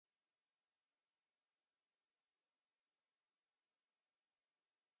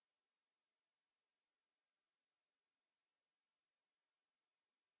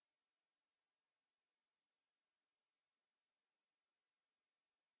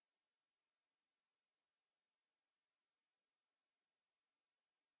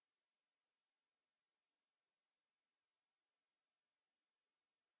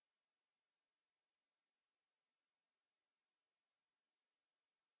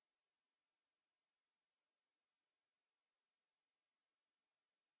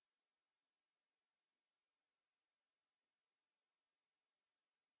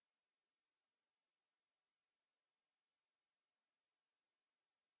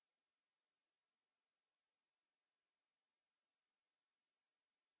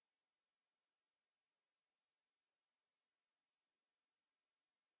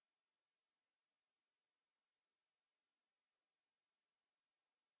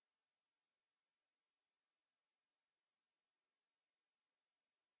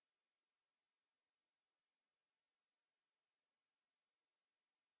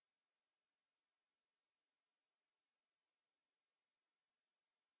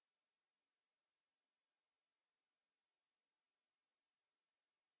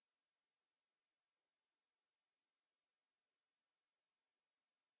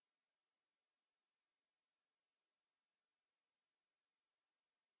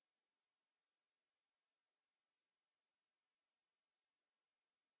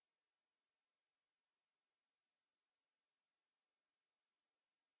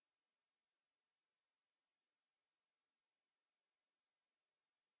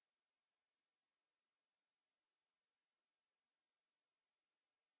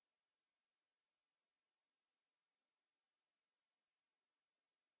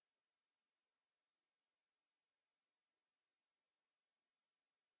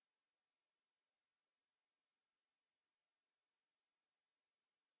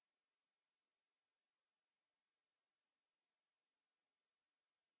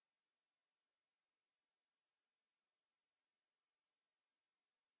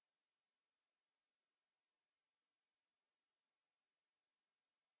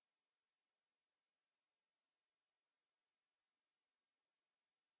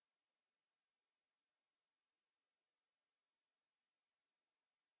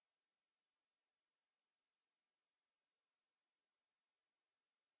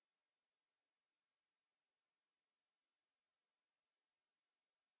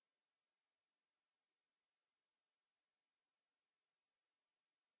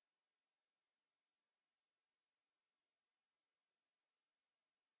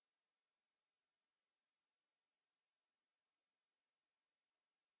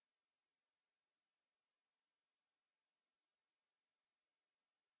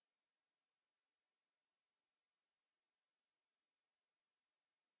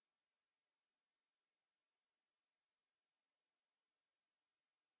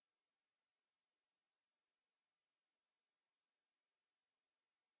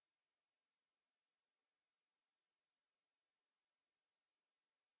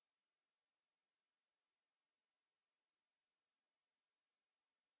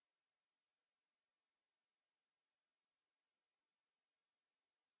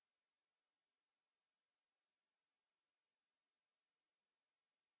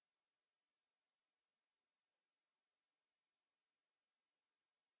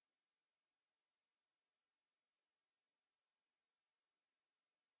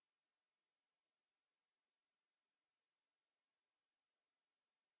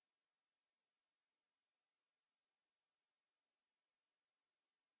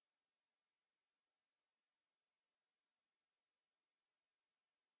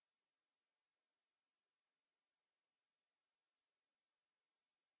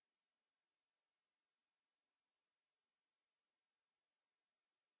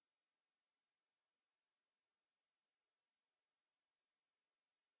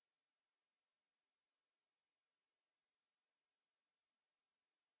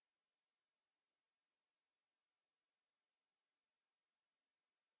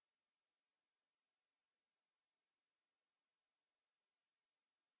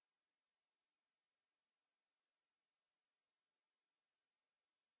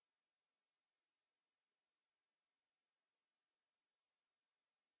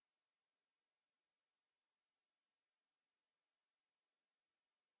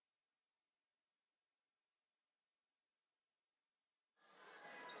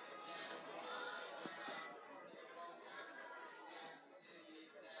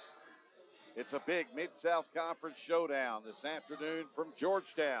It's a big Mid-South Conference showdown this afternoon from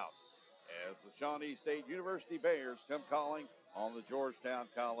Georgetown as the Shawnee State University Bears come calling on the Georgetown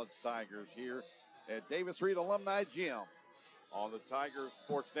College Tigers here at Davis Reed Alumni Gym on the Tigers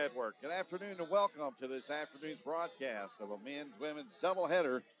Sports Network. Good afternoon and welcome to this afternoon's broadcast of a men's-women's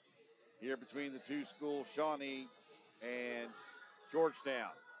doubleheader here between the two schools, Shawnee and Georgetown.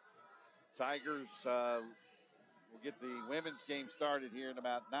 Tigers will get the women's game started here in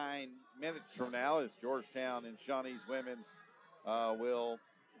about 9 minutes from now as Georgetown and Shawnee's women will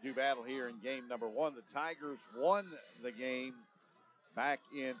do battle here in game number one. The Tigers won the game back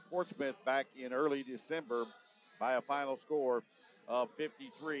in Portsmouth back in early December by a final score of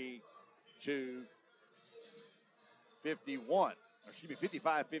 55-53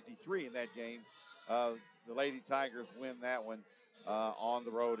 in that game. The Lady Tigers win that one on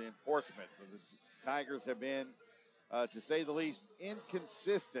the road in Portsmouth. The Tigers have been, to say the least,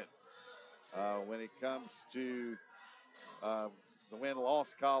 inconsistent when it comes to the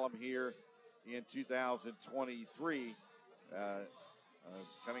win-loss column here in 2023.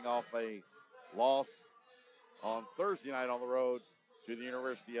 Coming off a loss on Thursday night on the road to the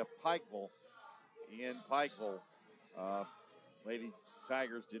University of Pikeville. In Pikeville, Lady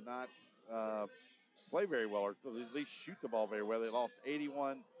Tigers did not play very well, or at least shoot the ball very well. They lost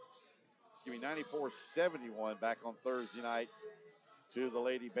 94-71 back on Thursday night to the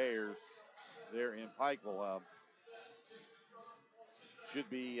Lady Bears there in Pikeville. Should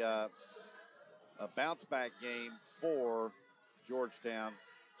be a bounce-back game for Georgetown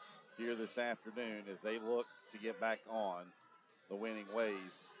here this afternoon as they look to get back on the winning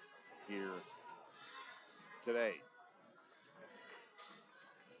ways here today.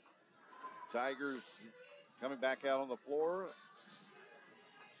 Tigers coming back out on the floor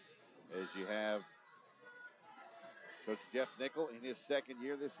as you have Coach Jeff Nickel in his second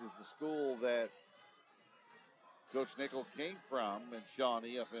year. This is the school that Coach Nickel came from in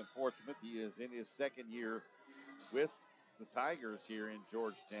Shawnee up in Portsmouth. He is in his second year with the Tigers here in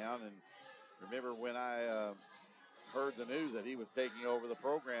Georgetown. And remember when I heard the news that he was taking over the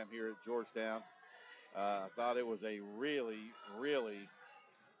program here at Georgetown, I thought it was a really, really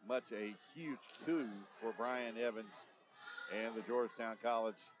much a huge coup for Brian Evans and the Georgetown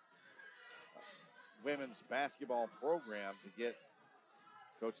College women's basketball program to get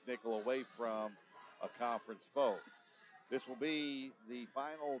Coach Nickel away from a conference foe. This will be the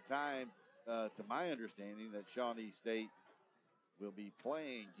final time, to my understanding, that Shawnee State will be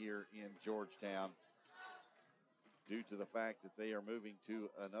playing here in Georgetown due to the fact that they are moving to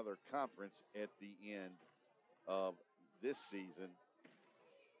another conference at the end of this season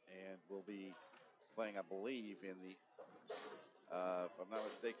and will be playing, I believe, in the, if I'm not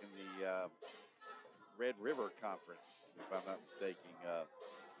mistaken, the Red River Conference, if I'm not mistaken,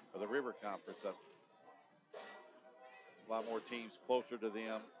 or the River Conference. A lot more teams closer to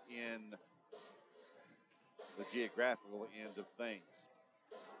them in the geographical end of things.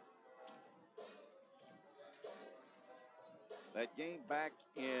 That game back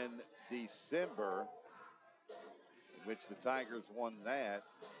in December, in which the Tigers won that,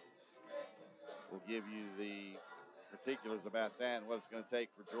 we'll give you the particulars about that and what it's going to take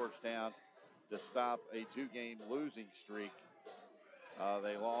for Georgetown to stop a 2-game losing streak.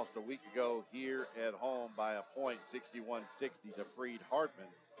 They lost a week ago here at home by a point, 61-60 to Freed Hartman.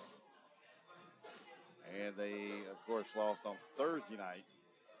 And they, of course, lost on Thursday night.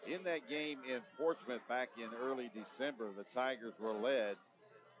 In that game in Portsmouth back in early December, the Tigers were led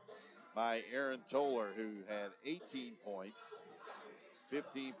by Aaron Toller, who had 18 points,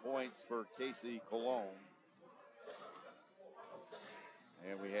 15 points for Casey Cologne.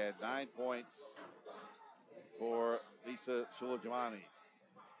 And we had 9 points for Lisa Shulajamani.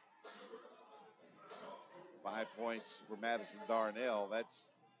 5 points for Madison Darnell. That's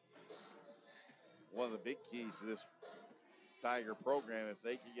one of the big keys to this Tiger program. If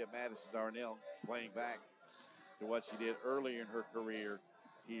they can get Madison Darnell playing back to what she did earlier in her career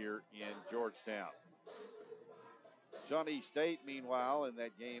here in Georgetown. Shawnee State, meanwhile, in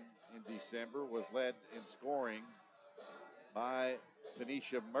that game in December, was led in scoring by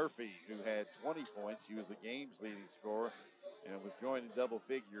Tanisha Murphy, who had 20 points. She was the game's leading scorer, and was joined in double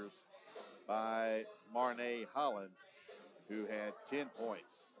figures by Marnay Holland, who had 10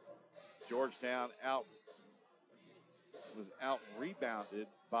 points. Georgetown was out-rebounded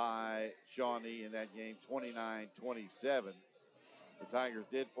by Shawnee in that game, 29-27. The Tigers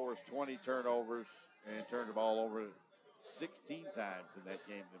did force 20 turnovers and turned the ball over 16 times in that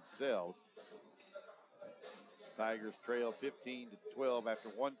game themselves. Tigers trailed 15-12 after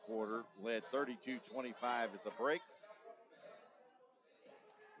one quarter, led 32-25 at the break.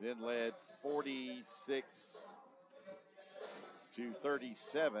 then led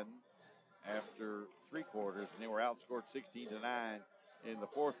 46-37 after 3 quarters, and they were outscored 16-9 in the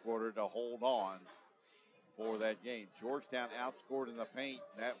 4th quarter to hold on for that game. Georgetown outscored in the paint.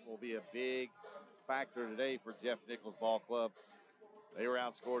 That will be a big factor today for Jeff Nichols Ball Club. They were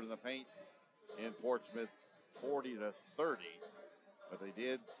outscored in the paint in Portsmouth 40-30, but they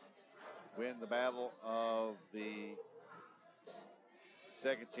did win the battle of the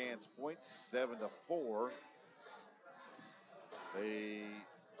second chance points 7-4. They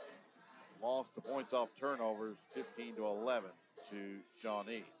lost the points off turnovers 15-11 to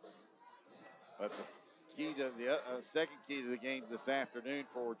Shawnee. But the key to the second key to the game this afternoon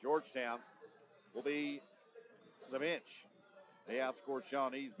for Georgetown will be the bench. They outscored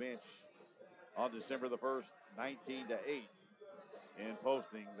Shawnee's bench on December the 1st, 19-8, in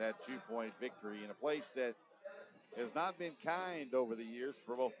posting that 2-point victory in a place that has not been kind over the years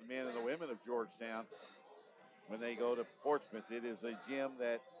for both the men and the women of Georgetown. When they go to Portsmouth, it is a gym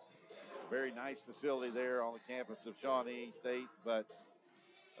that, very nice facility there on the campus of Shawnee State, but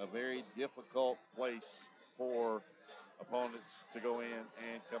a very difficult place for opponents to go in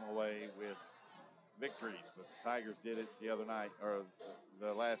and come away with victories. But the Tigers did it the other night, or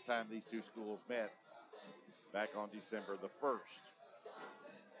the last time these two schools met, back on December the 1st.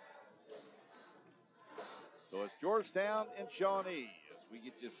 So it's Georgetown and Shawnee as we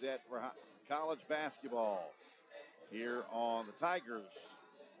get you set for college basketball here on the Tigers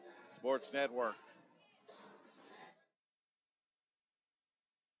Sports Network.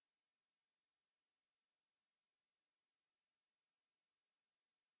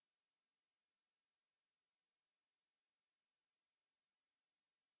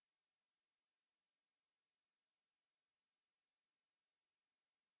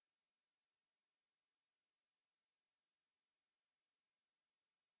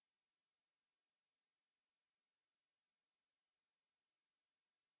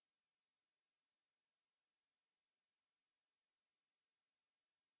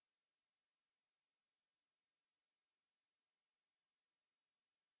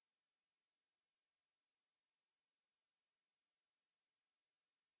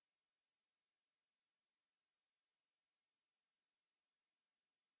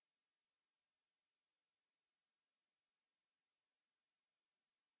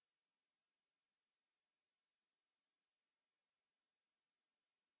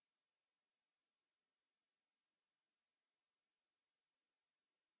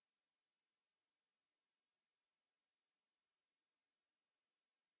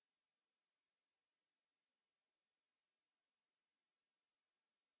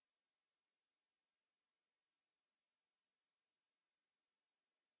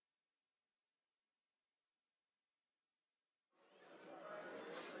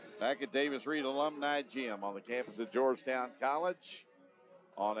 Back at Davis Reed Alumni Gym on the campus of Georgetown College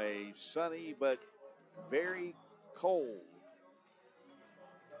on a sunny but very cold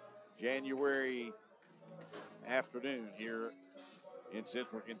January afternoon here in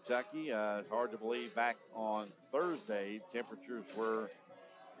central Kentucky. It's hard to believe back on Thursday, temperatures were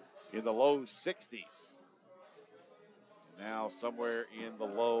in the low 60s. Now somewhere in the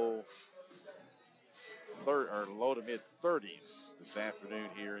low to mid 30s this afternoon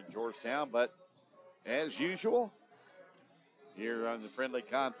here in Georgetown. But as usual, here on the friendly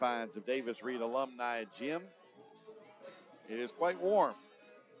confines of Davis Reed Alumni Gym, it is quite warm,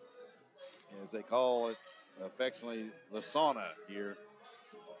 as they call it affectionately, the sauna here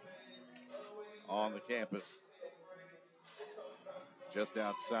on the campus just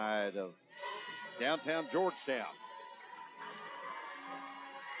outside of downtown Georgetown.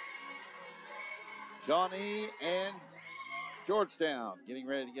 Shawnee and Georgetown getting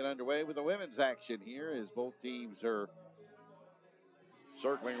ready to get underway with the women's action here as both teams are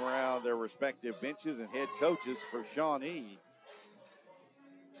circling around their respective benches and head coaches. For Shawnee,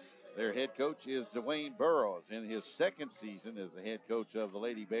 their head coach is Dwayne Burrows in his second season as the head coach of the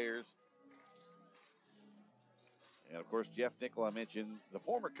Lady Bears. And of course, Jeff Nickel, I mentioned, the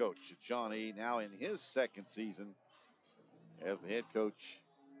former coach at Shawnee, now in his second season as the head coach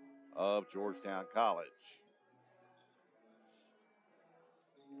of Georgetown College.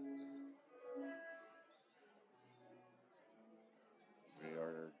 We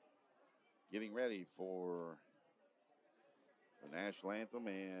are getting ready for the national anthem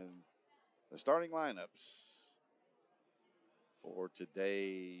and the starting lineups for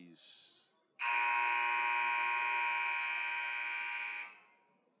today's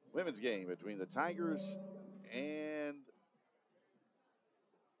women's game between the Tigers and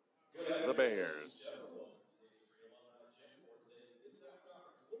the Bears.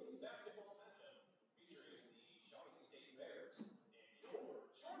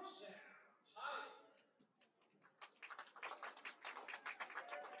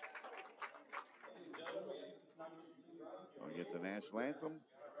 the national anthem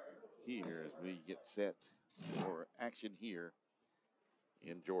here as we get set for action here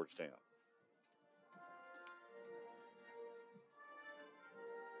in Georgetown.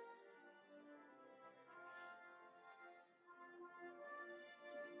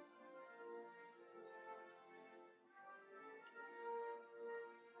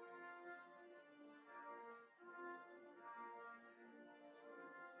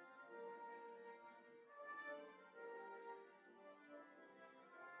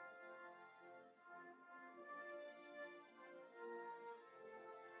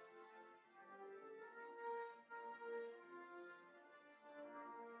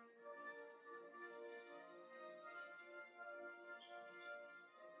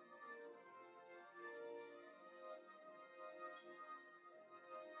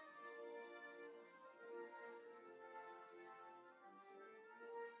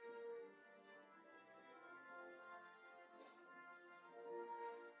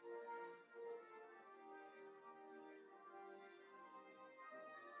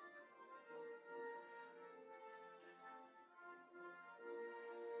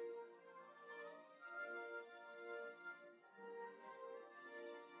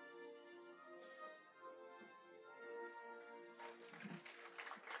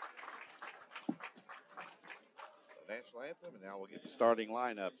 National anthem, and now we'll get the starting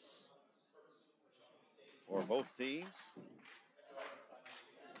lineups for both teams.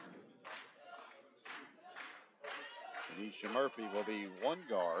 Tanisha Murphy will be one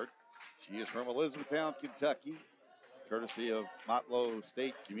guard. She is from Elizabethtown, Kentucky, courtesy of Motlow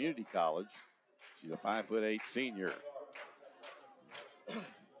State Community College. She's a 5'8" senior.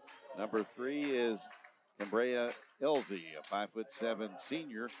 Number 3 is Cambria Elzy, a 5'7"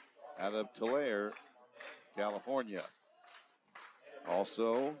 senior out of Tulare, California.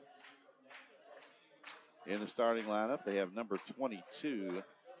 Also in the starting lineup, they have number 22.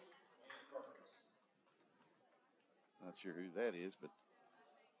 Not sure who that is, but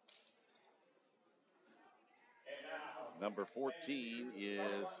number 14 is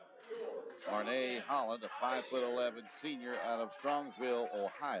Marnay Holland, a 5'11" senior out of Strongsville,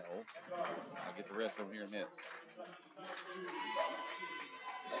 Ohio. I'll get the rest of them here in a minute.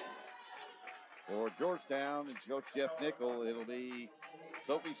 For Georgetown and Coach Jeff Nickel, it'll be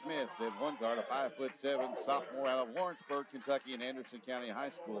Sophie Smith at one guard, a 5'7" sophomore out of Lawrenceburg, Kentucky, and Anderson County High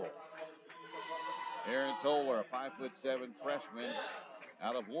School. Aaron Toller, a 5'7" freshman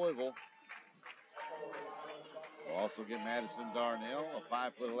out of Louisville. We'll also get Madison Darnell, a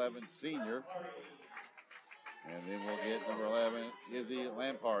 5'11" senior. And then we'll get number 11, Izzy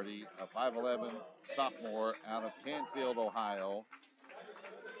Lamparty, a 5'11" sophomore out of Canfield, Ohio.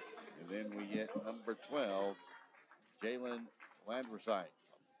 And then we get number 12, Jalen Landversite,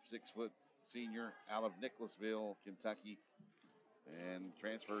 a 6' senior out of Nicholasville, Kentucky, and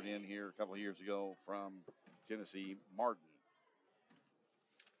transferred in here a couple of years ago from Tennessee Martin.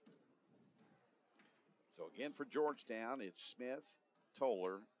 So again for Georgetown, it's Smith,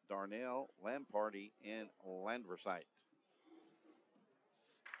 Toller, Darnell, Lamparty, and Landversite.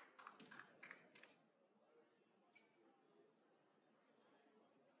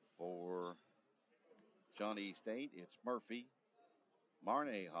 For Shawnee State, it's Murphy,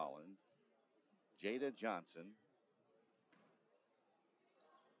 Marnay Holland, Jada Johnson,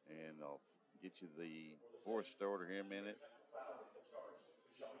 and I'll get you the fourth starter here in a minute.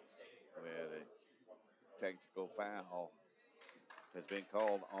 We had a technical foul has been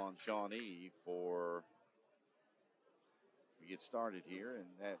called on Shawnee for we get started here, and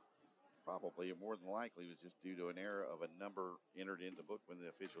that probably more than likely was just due to an error of a number entered in the book when the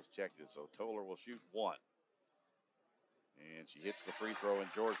officials checked it. So Toller will shoot one. And she hits the free throw,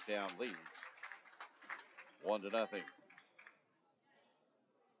 and Georgetown leads 1-0.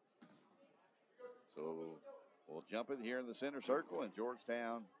 So we'll jump it here in the center circle, and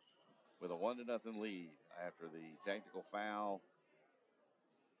Georgetown with a 1-0 lead after the technical foul.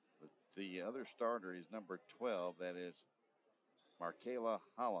 The other starter is number 12. That is Markayla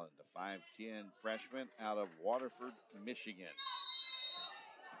Holland, a 5'10" freshman out of Waterford, Michigan.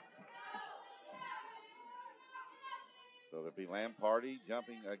 So it'll be Lamparty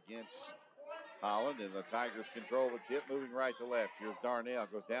jumping against Holland, and the Tigers control the tip, moving right to left. Here's Darnell,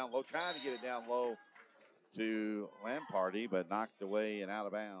 goes down low, trying to get it down low to Lamparty, but knocked away and out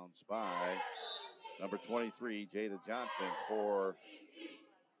of bounds by number 23, Jada Johnson for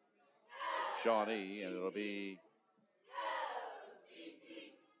Shawnee, and it'll be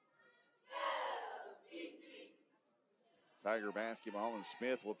Tiger basketball, and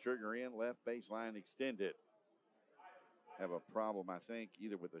Smith will trigger in, left baseline extended. Have a problem, I think,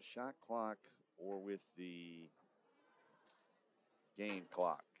 either with the shot clock or with the game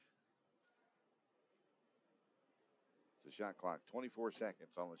clock. It's the shot clock, 24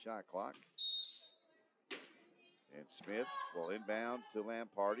 seconds on the shot clock. And Smith will inbound to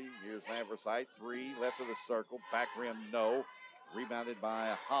Lamparty. Here's Lamversite, 3, left of the circle, back rim, no. Rebounded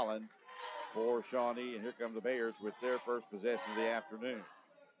by Holland for Shawnee, and here come the Bears with their first possession of the afternoon.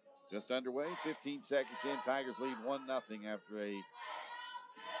 Just underway, 15 seconds in, Tigers lead 1-0 after a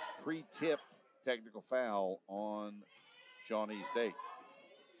pre-tip technical foul on Shawnee State.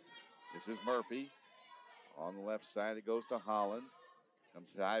 This is Murphy. On the left side, it goes to Holland.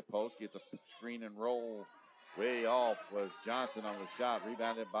 Comes to the high post, gets a screen and roll. Way off was Johnson on the shot,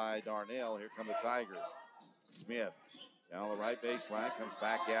 rebounded by Darnell. Here come the Tigers. Smith down the right baseline, comes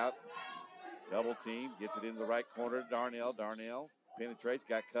back out. Double team, gets it into the right corner to Darnell. Darnell penetrates,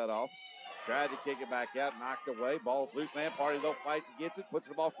 got cut off. Tried to kick it back out, knocked away. Ball's loose. Lamparty, though, fights and gets it, puts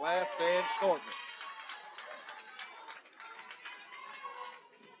it off glass, and scores it.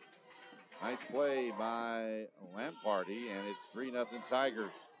 Nice play by Lamparty, and it's 3-0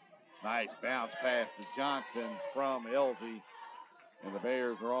 Tigers. Nice bounce pass to Johnson from Elsie, and the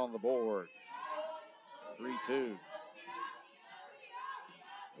Bears are on the board. 3-2.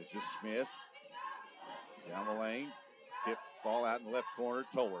 This is Smith. Down the lane. Tip ball out in the left corner.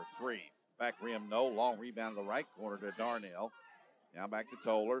 Toller, 3. Back rim, no. Long rebound in the right corner to Darnell. Now back to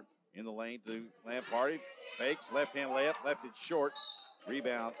Toller. In the lane to Lamparty. Fakes, left-hand layup, left it short.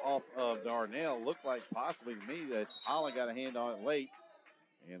 Rebound off of Darnell. Looked like possibly to me that Holland got a hand on it late.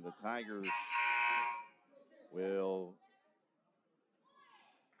 And the Tigers will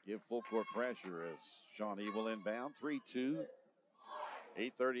give full court pressure as Shawnee will inbound. 3-2.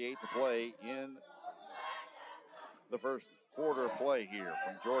 8:38 to play in the first quarter of play here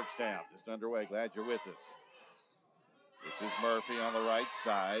from Georgetown. Just underway. Glad you're with us. This is Murphy on the right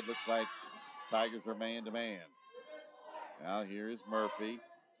side. Looks like Tigers are man-to-man. Now here is Murphy.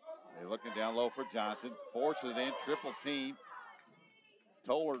 They're looking down low for Johnson. Forces it in. Triple team.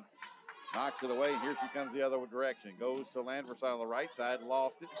 Toller knocks it away. Here she comes the other direction. Goes to Landverside on the right side.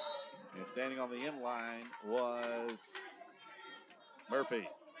 Lost it. And standing on the end line was Murphy.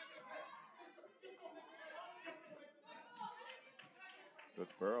 Coach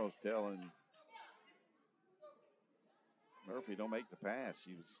Burrows telling Murphy, don't make the pass.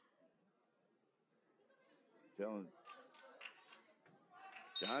 She was telling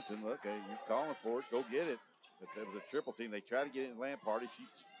Johnson, look, hey, you're calling for it. Go get it. But there was a triple team. They try to get it in Lamparty. She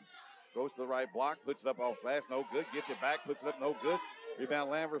goes to the right block, puts it up off glass, no good. Gets it back, puts it up, no good. Rebound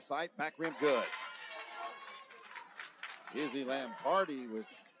Lamversite, back rim, good. Izzy Lamparty with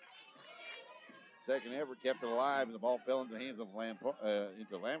second ever kept it alive, and the ball fell into the hands of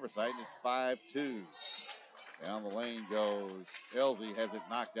into Lamversite, and it's 5-2. Down the lane goes Elsie, has it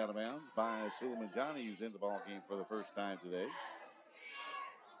knocked out of bounds by Suleiman Johnny, who's in the ball game for the first time today.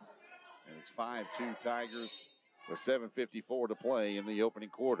 And it's 5-2 Tigers with 7:54 to play in the opening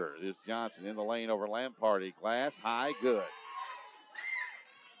quarter. This Johnson in the lane over Lamparty. Glass high, good.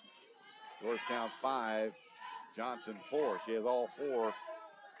 Georgetown 5, Johnson 4. She has all 4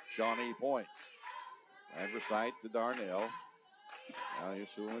 Shawnee points. Lamversite to Darnell. Now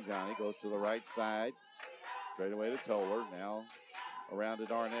here's Suleiman Johnny. Goes to the right side. Straight away to Toller. Now around to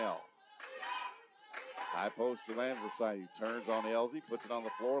Darnell. High post to Lamversite. He turns on Elsie. Puts it on the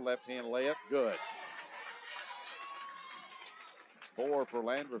floor. Left-hand layup. Good. 4 for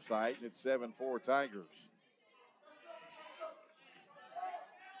Lamversite. And it's 7-4 Tigers.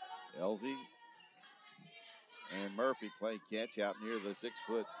 Elsie and Murphy play catch out near the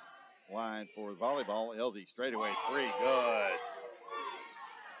 6-foot line for volleyball. Elsie straight away 3. Good.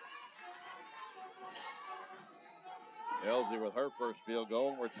 Elsie with her first field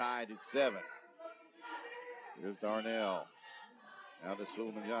goal. We're tied at 7. Here's Darnell. Now to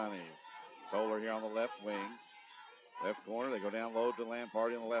Suleiman Johnny. Toller here on the left wing. Left corner. They go down low to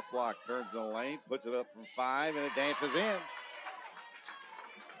Lamparty on the left block. Turns in the lane. Puts it up from 5, and it dances in.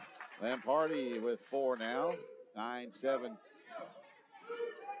 Lamparty with 4 now. 9-7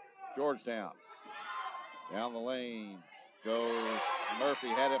 Georgetown. Down the lane goes Murphy.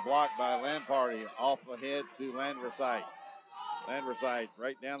 Had it blocked by Lamparty. Off ahead to Lamversite. Lamversite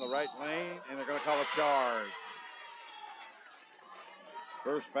right down the right lane, and they're going to call a charge.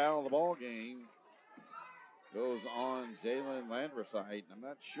 First foul of the ball game goes on Jalen Lamversite. I'm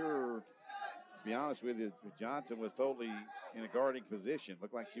not sure, to be honest with you, Johnson was totally in a guarding position.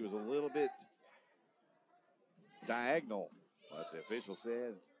 Looked like she was a little bit diagonal, but the official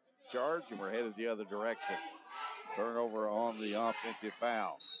said charge, and we're headed the other direction. Turnover on the offensive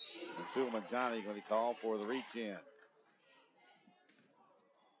foul. And Suleiman Johnny going to call for the reach in.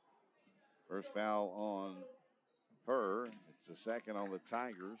 First foul on her. It's the second on the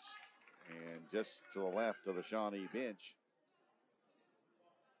Tigers. And just to the left of the Shawnee bench,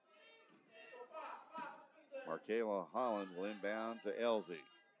 Markayla Holland will inbound to Elsie.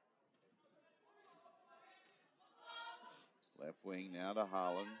 Left wing now to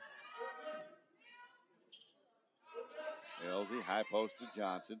Holland. Elsie, high post to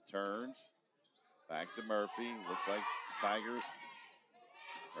Johnson, turns. Back to Murphy. Looks like the Tigers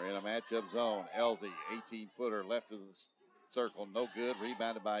are in a matchup zone. Elsie, 18-footer, left of the circle, no good.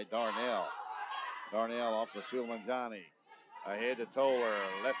 Rebounded by Darnell. Darnell off to Suleimani. Ahead to Toller.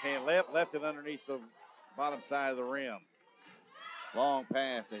 Left hand left it underneath the bottom side of the rim. Long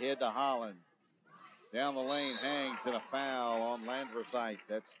pass ahead to Holland. Down the lane, hangs, and a foul on Landversite.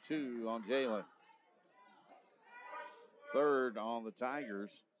 That's 2 on Jalen. Third on the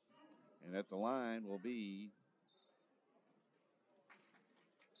Tigers. And at the line will be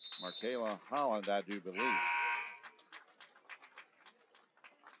Markayla Holland, I do believe.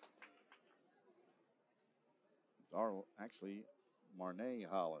 It's actually Marnay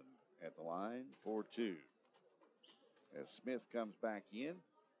Holland at the line for 2. As Smith comes back in.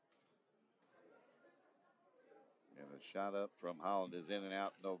 And the shot up from Holland is in and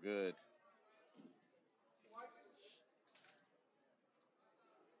out, no good.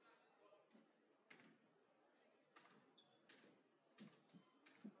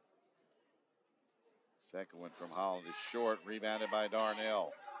 Second one from Holland is short, rebounded by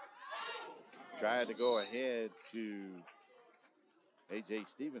Darnell. Tried to go ahead to A.J.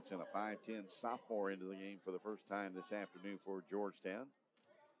 Stevenson, a 5'10 sophomore, into the game for the first time this afternoon for Georgetown.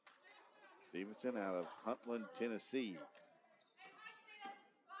 Stevenson out of Huntland, Tennessee.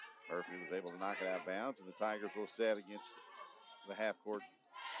 Murphy was able to knock it out of bounds, and the Tigers will set against the half-court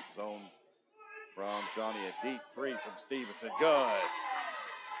zone from Shawnee. A deep 3 from Stevenson. Good.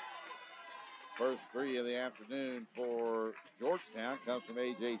 First 3 of the afternoon for Georgetown comes from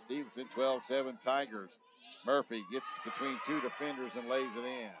A.J. Stevenson. 12-7 Tigers. Murphy gets between 2 defenders and lays it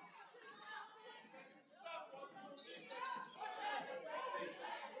in.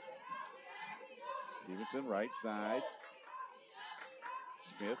 Stevenson, right side.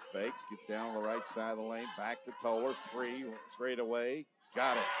 Smith fakes, gets down on the right side of the lane. Back to Toller. 3 straight away.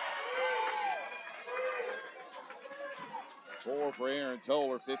 Got it. 4 for Aaron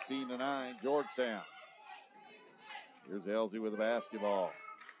Toller, 15-9, Georgetown. Here's Elsie with the basketball.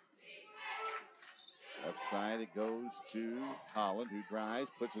 Left side, it goes to Holland, who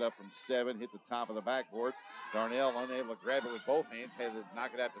drives, puts it up from 7, hit the top of the backboard. Darnell unable to grab it with both hands, had to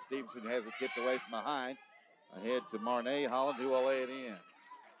knock it out to Stevenson, who has it tipped away from behind. Ahead to Marnay Holland, who will lay it in.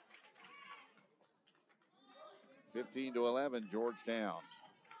 15-11, Georgetown.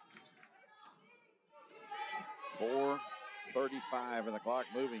 4:35 and the clock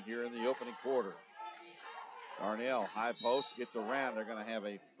moving here in the opening quarter. Darnell, high post, gets around. They're going to have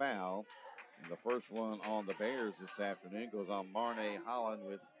a foul. And the first one on the Bears this afternoon goes on Marnay Holland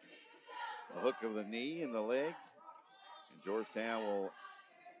with a hook of the knee and the leg. And Georgetown will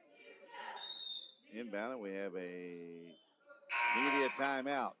inbound it. We have a media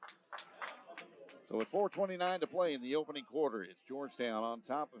timeout. So with 4:29 to play in the opening quarter, it's Georgetown on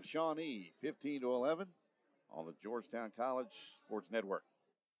top of Shawnee, 15-11 on the Georgetown College Sports Network.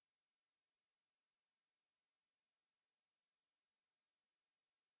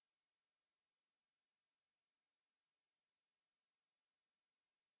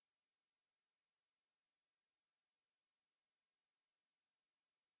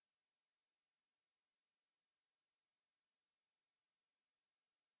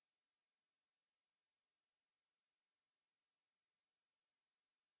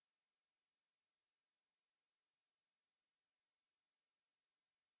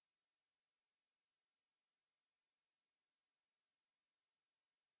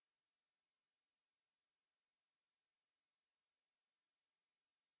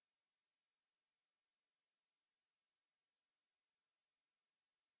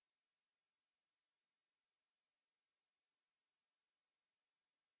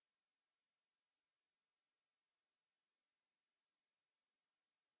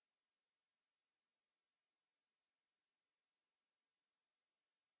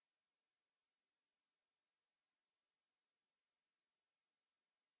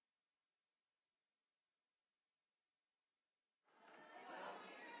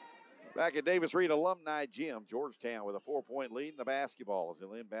 Back at Davis Reed Alumni Gym, Georgetown with a 4-point lead in the basketball as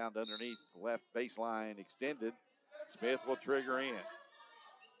they'll inbound underneath the left baseline extended. Smith will trigger in.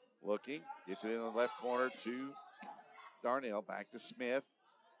 Looking, gets it in the left corner to Darnell. Back to Smith.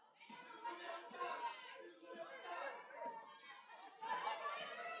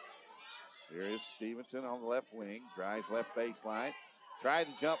 Here is Stevenson on the left wing. Drives left baseline. Tried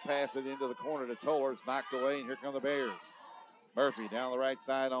to jump pass it into the corner to Toller. It's knocked away, and here come the Bears. Murphy down the right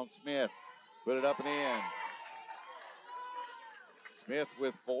side on Smith. Put it up and in. Smith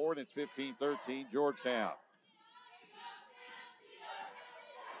with 4, and it's 15-13 Georgetown.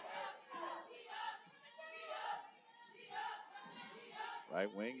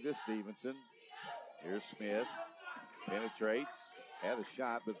 Right wing to Stevenson. Here's Smith. Penetrates. Had a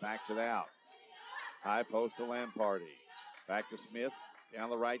shot, but backs it out. High post to Lamparty. Back to Smith. Down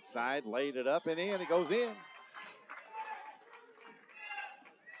the right side. Laid it up and in. It goes in.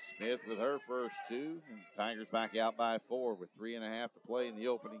 Smith with her first 2. And Tigers back out by 4 with 3.5 to play in the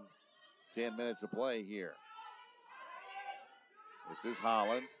opening 10 minutes of play here. This is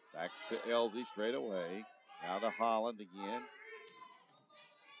Holland. Back to Elsie straight away. Now to Holland again.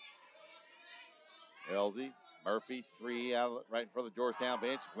 Elsie, Murphy, 3 out right in front of the Georgetown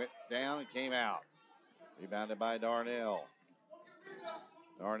bench. Went down and came out. Rebounded by Darnell.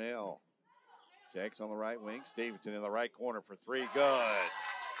 Darnell checks on the right wing. Stevenson in the right corner for 3. Good.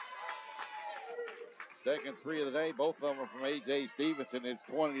 Second 3 of the day. Both of them from A.J. Stevenson. It's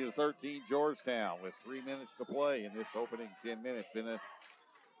 20-13 Georgetown with 3 minutes to play in this opening 10 minutes. Been a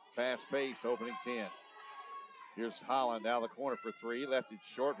fast-paced opening 10. Here's Holland down the corner for 3. Left it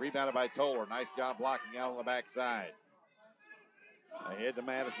short. Rebounded by Toller. Nice job blocking out on the backside. Ahead to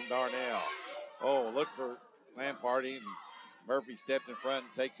Madison Darnell. Oh, look for Lamparty. And Murphy stepped in front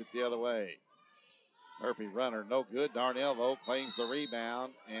and takes it the other way. Murphy runner, no good. Darnell, though, claims the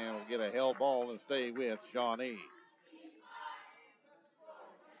rebound and will get a held ball and stay with Shawnee.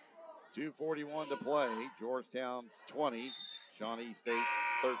 2:41 to play. Georgetown 20. Shawnee State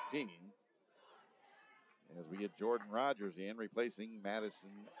 13. As we get Jordan Rogers in, replacing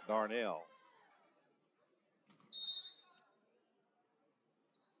Madison Darnell.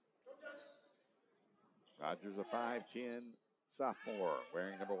 Rogers, a 5'10 sophomore,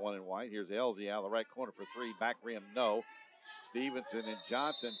 wearing number 1 in white. Here's Elsie out of the right corner for 3. Back rim, no. Stevenson and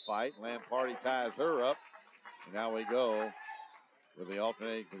Johnson fight. Lamparty ties her up. And now we go with the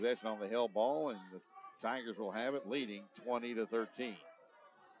alternating possession on the held ball, and the Tigers will have it, leading 20-13.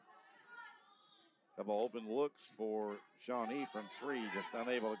 Couple open looks for Shawnee from 3, just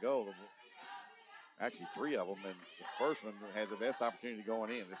unable to go. Actually, 3 of them, and the first one had the best opportunity going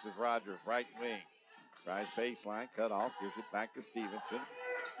in. This is Rogers, right wing. Tries baseline, cut off, gives it back to Stevenson.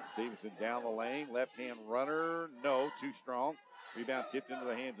 Stevenson down the lane, left-hand runner, no, too strong. Rebound tipped into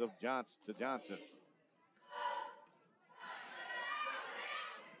the hands of Johnson.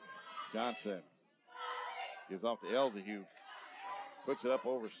 Johnson gives off to Elsie, who puts it up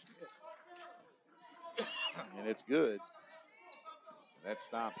over Smith. And it's good. That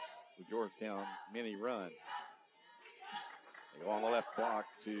stops the Georgetown mini run. They go on the left block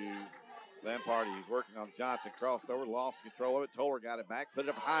to Lamparty. He's working on Johnson. Crossed over, lost control of it. Toller got it back. Put it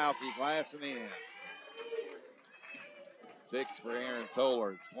up high off the glass and in. 6 for Aaron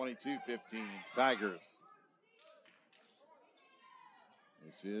Toller. It's 22-15. Tigers.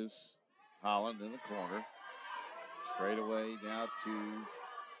 This is Holland in the corner. Straight away now to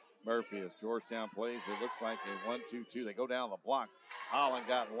Murphy as Georgetown plays. It looks like a 1-2-2. They go down the block. Holland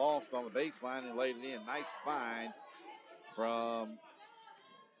got lost on the baseline and laid it in. Nice find from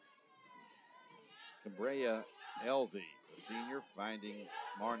Cambria Elsie, the senior, finding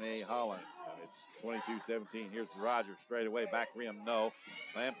Marnay Holland. It's 22-17. Here's Rogers straight away. Back rim, no.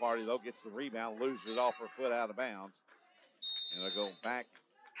 Lamparty, though, gets the rebound, loses it off her foot out of bounds. And they'll go back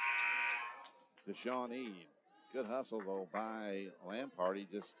to Shawnee. Good hustle, though, by Lamparty.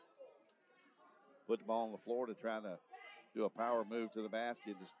 Just put the ball on the floor to try to do a power move to the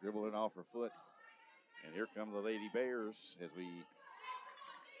basket, just dribble it off her foot. And here come the Lady Bears as we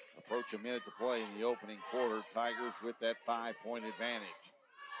approach a minute to play in the opening quarter. Tigers with that 5-point advantage.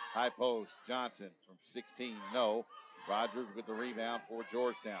 High post, Johnson from 16, no. Rogers with the rebound for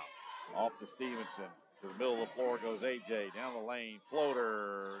Georgetown. Off to Stevenson. To the middle of the floor goes A.J. Down the lane,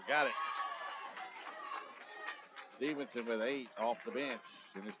 floater, got it. Stevenson with 8 off the bench,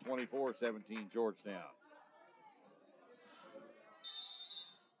 and it's 24-17 Georgetown.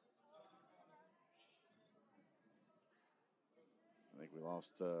 I think we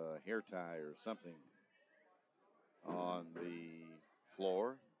lost a hair tie or something on the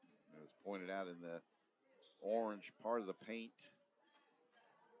floor. It was pointed out in the orange part of the paint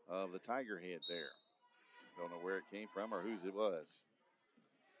of the Tiger head there. Don't know where it came from or whose it was.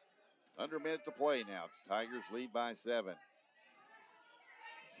 Under a minute to play now. It's Tigers lead by 7.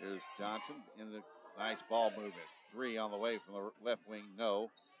 Here's Johnson in the nice ball movement. 3 on the way from the left wing,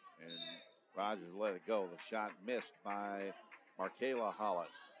 no. And Rogers let it go. The shot missed by Markayla Holland.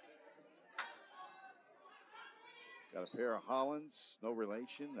 Got a pair of Hollands, no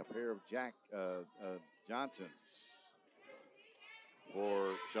relation. A pair of Johnsons for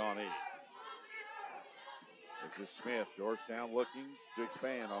Shawnee. This is Smith. Georgetown looking to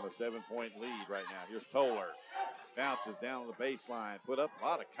expand on a 7-point lead right now. Here's Toller. Bounces down the baseline. Put up a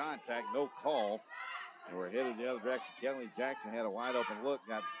lot of contact, no call. And we're headed the other direction. Kelly Jackson had a wide open look,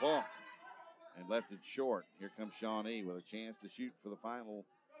 got bumped, and left it short. Here comes Shawnee with a chance to shoot for the final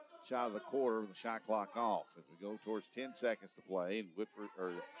shot of the quarter with the shot clock off. As we go towards 10 seconds to play, and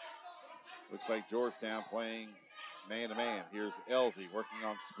looks like Georgetown playing man-to-man. Here's Elsie working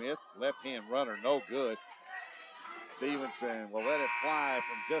on Smith. Left-hand runner, no good. Stevenson will let it fly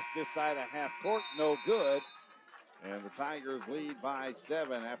from just this side of half court, no good. And the Tigers lead by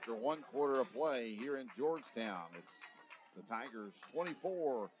 7 after 1 quarter of play here in Georgetown. It's the Tigers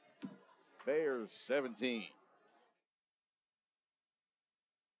 24, Bears 17.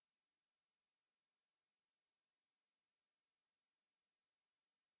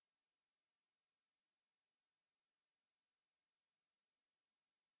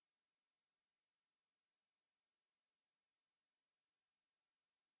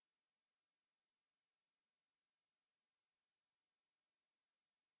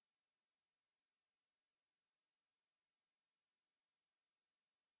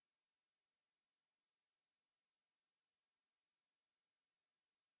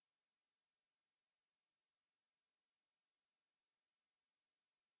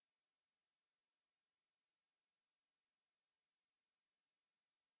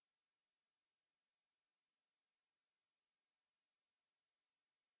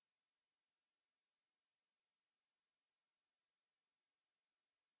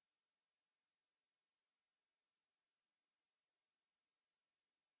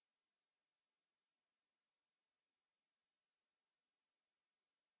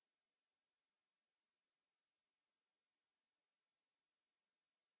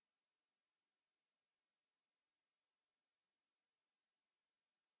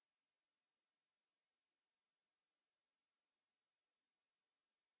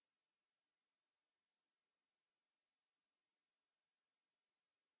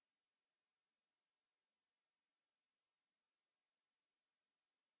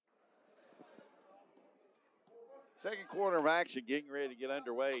 Second quarter of action getting ready to get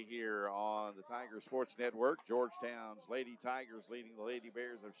underway here on the Tiger Sports Network. Georgetown's Lady Tigers leading the Lady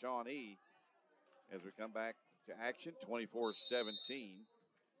Bears of Shawnee as we come back to action, 24-17.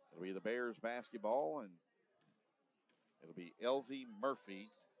 It'll be the Bears basketball, and it'll be Elsie, Murphy,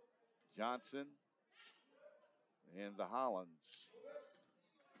 Johnson, and the Hollands,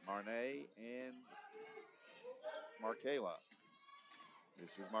 Marnay, and Markela.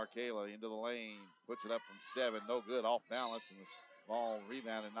 This is Markela into the lane, puts it up from 7, no good, off balance, and the ball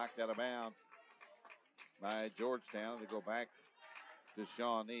rebounded, knocked out of bounds by Georgetown. To go back to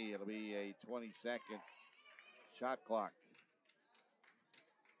Shawnee, it'll be a 20-second shot clock.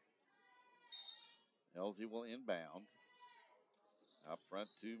 Elsie will inbound. Up front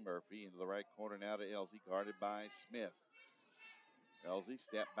to Murphy, into the right corner now to Elsie, guarded by Smith. Elsie,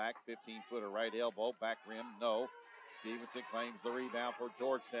 step back, 15-footer right elbow, back rim, no. Stevenson claims the rebound for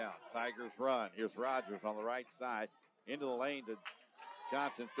Georgetown. Tigers run. Here's Rogers on the right side. Into the lane to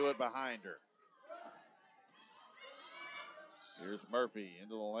Johnson, threw it behind her. Here's Murphy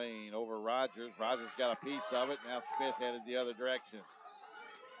into the lane over Rogers. Rogers got a piece of it. Now Smith headed the other direction.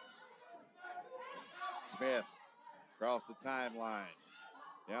 Smith across the timeline.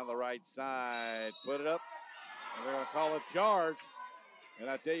 Down the right side. Put it up. And they're going to call a charge. And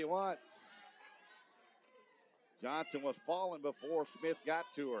I tell you what, Johnson was falling before Smith got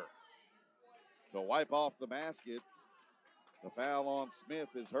to her. So wipe off the basket. The foul on Smith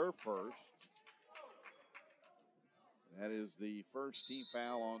is her first. That is the first team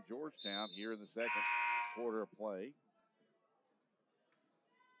foul on Georgetown here in the second quarter of play.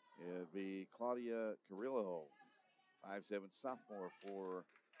 It'll be Claudia Carrillo, 5'7" sophomore for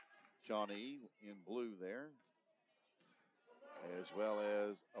Shawnee in blue there. As well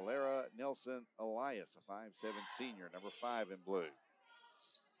as Alara Nelson Elias, a 5'7" senior, number 5 in blue.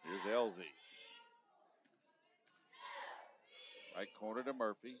 Here's Elsie. Right corner to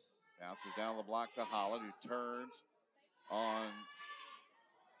Murphy. Bounces down the block to Holland, who turns on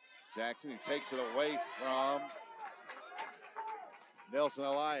Jackson, who takes it away from Nelson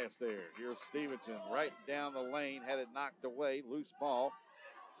Elias there. Here's Stevenson right down the lane, had it knocked away, loose ball.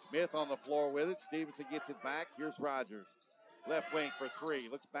 Smith on the floor with it. Stevenson gets it back. Here's Rogers. Left wing for 3.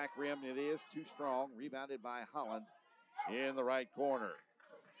 Looks back rim. It is too strong. Rebounded by Holland in the right corner.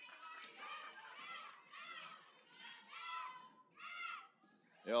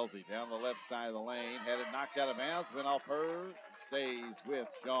 Elsie down the left side of the lane, had it knocked out of bounds, went off her, stays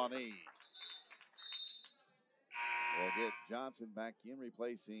with Shawnee. We'll get Johnson back in,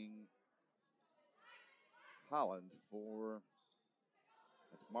 replacing Holland for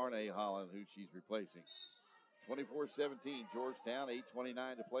Marnay Holland, who she's replacing. 24-17, Georgetown,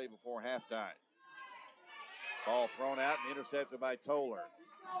 8:29 to play before halftime. Ball thrown out and intercepted by Toller.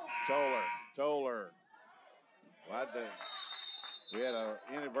 Toller. We had an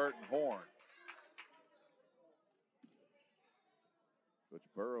inadvertent horn. Coach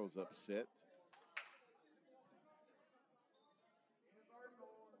Burrows upset.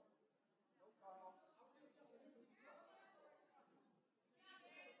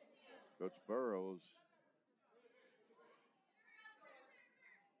 Coach Burrows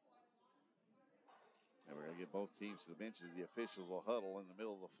and we're going to get both teams to the benches. The officials will huddle in the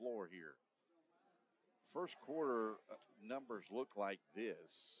middle of the floor here. First quarter numbers look like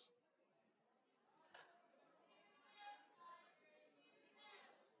this.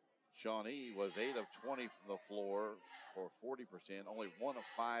 Shawnee was 8 of 20 from the floor for 40%, only 1 of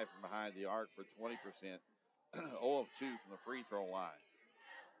 5 from behind the arc for 20%, 0 of 2 from the free throw line.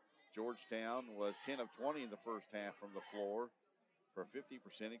 Georgetown was 10 of 20 in the first half from the floor for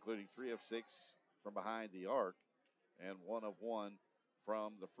 50%, including 3 of 6 from behind the arc and 1 of 1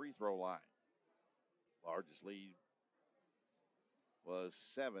 from the free throw line. Largest lead was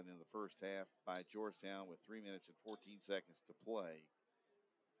 7 in the first half by Georgetown with 3 minutes and 14 seconds to play.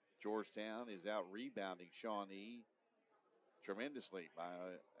 Georgetown is out rebounding Shawnee tremendously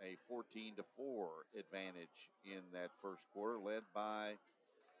by a 14-4 advantage in that first quarter, led by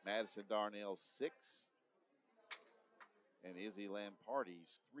Madison Darnell's 6 and Izzy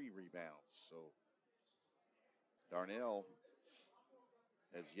Lamparty's 3 rebounds. So Darnell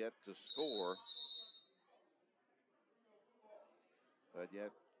has yet to score, but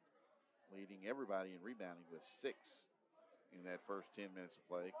yet leading everybody in rebounding with 6 in that first 10 minutes of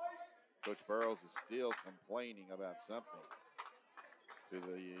play. Coach Burrows is still complaining about something to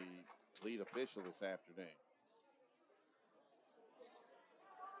the lead official this afternoon.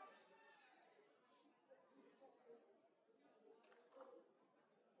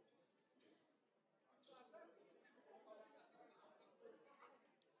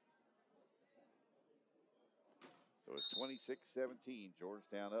 So it's 26-17.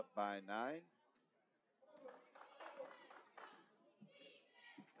 Georgetown up by 9.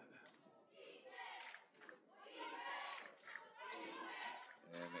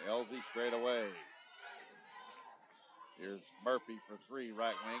 And Elsie straight away. Here's Murphy for 3,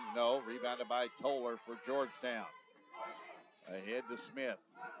 right wing. No, rebounded by Toller for Georgetown. Ahead to Smith.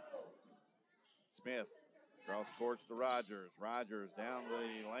 Smith cross courts to Rogers. Rogers down the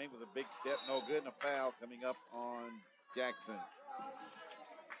lane with a big step, no good, and a foul coming up on Jackson.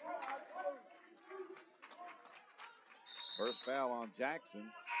 First foul on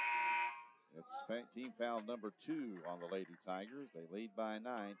Jackson. It's team foul number 2 on the Lady Tigers. They lead by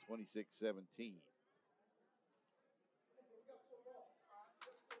 9, 26-17.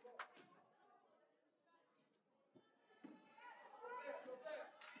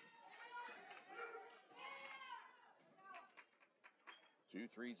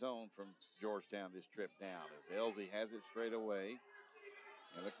 Two-three zone from Georgetown this trip down as Elsie has it straight away.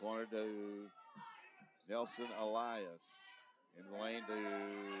 In the corner to Nelson Elias. In the lane to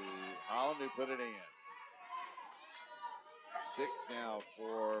Holland, who put it in. 6 now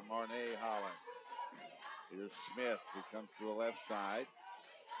for Marnay Holland. Here's Smith, who comes to the left side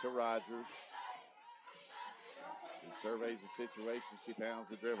to Rogers. Who surveys the situation. She pounds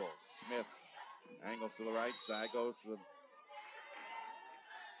the dribble. Smith angles to the right side, goes to the...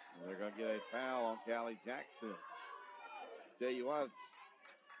 And they're going to get a foul on Callie Jackson. Tell you what,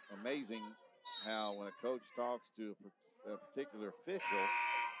 it's amazing how when a coach talks to a particular official,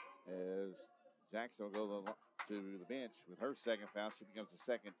 as Jackson will go to the bench with her second foul, she becomes the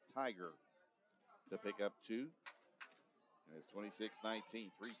second Tiger to pick up 2. And it's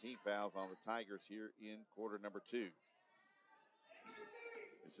 26-19, 3 team fouls on the Tigers here in quarter number 2.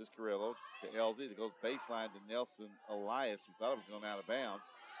 This is Carrillo to Elsie that goes baseline to Nelson Elias, who thought it was going out of bounds.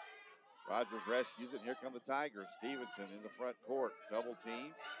 Rogers rescues it. Here come the Tigers. Stevenson in the front court. Double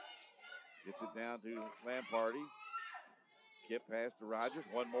team. Gets it down to Lamparty. Skip pass to Rogers.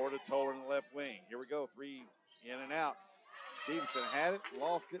 One more to Toller in the left wing. Here we go. 3 in and out. Stevenson had it.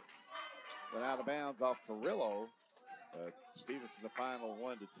 Lost it. Went out of bounds off Carrillo. Stevenson the final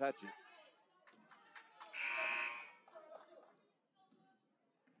one to touch it.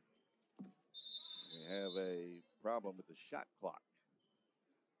 We have a problem with the shot clock.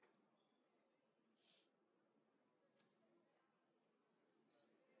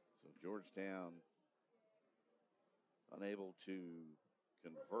 So Georgetown unable to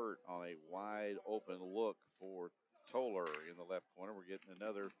convert on a wide open look for Toller in the left corner. We're getting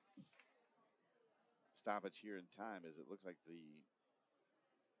another stoppage here in time as it looks like the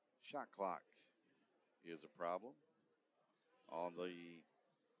shot clock is a problem on the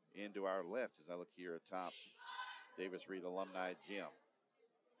end to our left as I look here atop Davis Reed Alumni Gym.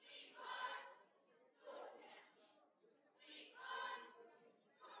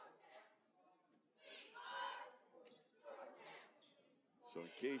 So in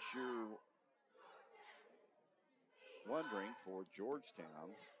case you're wondering, for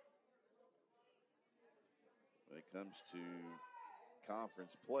Georgetown, when it comes to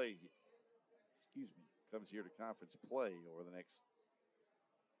conference play, comes here to conference play over the next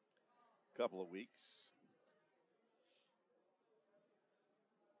couple of weeks.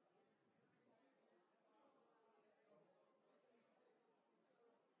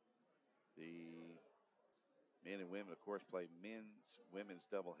 The men and women, of course, play women's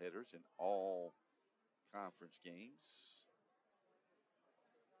doubleheaders in all conference games.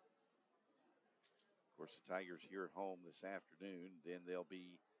 Of course, the Tigers here at home this afternoon. Then they'll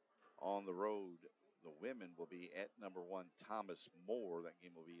be on the road. The women will be at number 1 Thomas More. That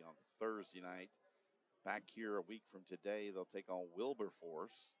game will be on Thursday night. Back here a week from today, they'll take on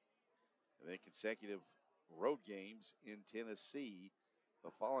Wilberforce. And then consecutive road games in Tennessee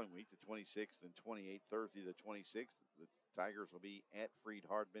the following week, the 26th and 28th. Thursday the 26th, the Tigers will be at Freed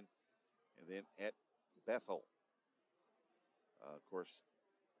Hardman and then at Bethel. Of course,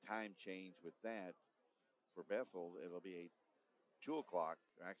 time change with that. For Bethel, it'll be a 2 o'clock.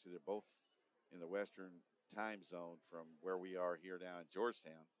 Actually, they're both in the Western time zone from where we are here down in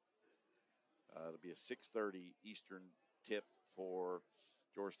Georgetown. It'll be a 6:30 Eastern tip for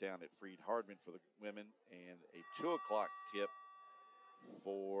Georgetown at Freed Hardman for the women and a 2 o'clock tip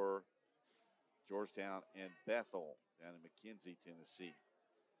for Georgetown and Bethel down in McKenzie, Tennessee.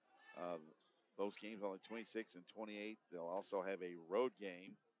 Those games on the 26th and 28th. They'll also have a road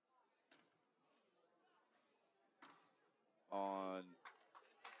game on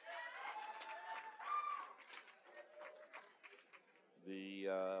the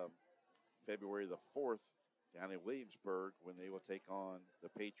February the 4th down in Williamsburg when they will take on the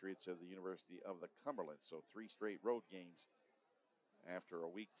Patriots of the University of the Cumberland. So 3 straight road games after a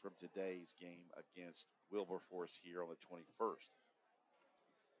week from today's game against Wilberforce here on the 21st.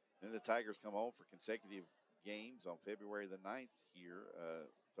 Then the Tigers come home for consecutive games on February the 9th here,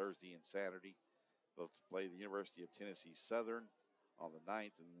 Thursday and Saturday. They'll play the University of Tennessee Southern on the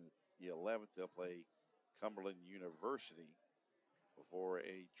 9th, and the 11th they'll play Cumberland University before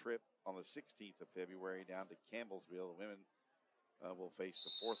a trip on the 16th of February down to Campbellsville. The women will face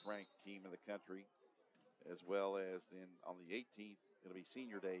the 4th-ranked team in the country, as well as then on the 18th, it'll be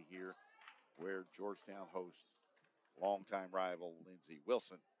Senior Day here, where Georgetown hosts longtime rival Lindsey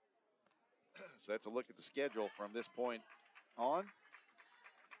Wilson. So that's a look at the schedule from this point on.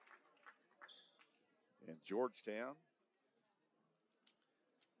 And Georgetown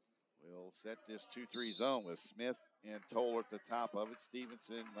will set this 2-3 zone with Smith and Toller at the top of it,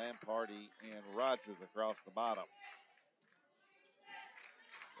 Stevenson, Lamparty, and Rogers across the bottom.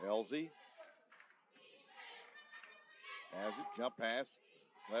 Elsie has it, jump pass,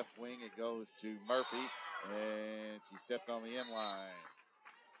 left wing, it goes to Murphy, and she stepped on the end line.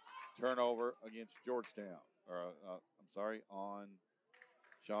 Turnover against Georgetown, on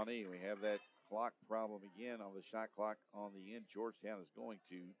Shawnee. We have that clock problem again on the shot clock on the end. Georgetown is going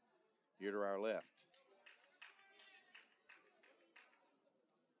to here to our left.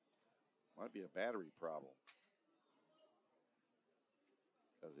 Might be a battery problem,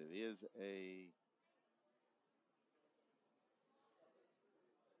 because it is a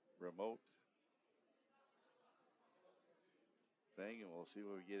remote thing, and we'll see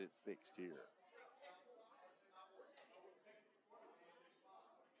when we get it fixed here.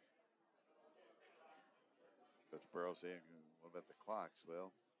 Coach Burrow saying, what about the clocks?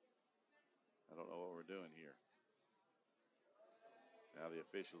 Well, I don't know what we're doing here. Now the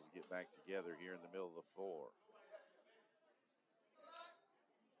officials get back together here in the middle of the floor.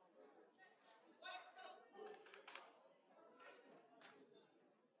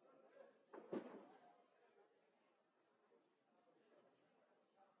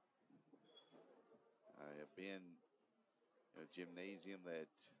 I have been in a gymnasium that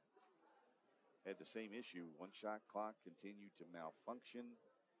had the same issue. One shot clock continued to malfunction,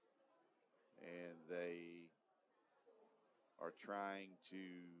 and they are trying to,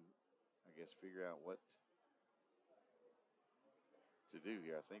 I guess, figure out what to do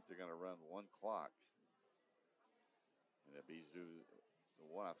here. I think they're going to run one clock, and it'll be the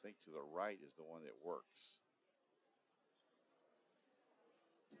The one I think to the right is the one that works.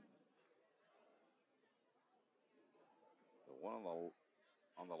 The one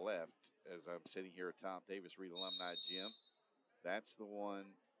on the left, as I'm sitting here at Tom Davis Reed Alumni Gym, that's the one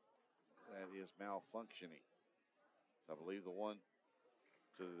that is malfunctioning. So I believe the one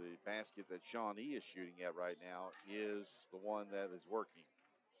to the basket that Shawnee is shooting at right now is the one that is working.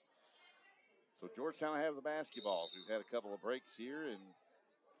 So Georgetown have the basketballs. We've had a couple of breaks here and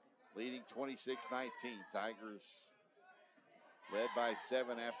leading 26-19. Tigers led by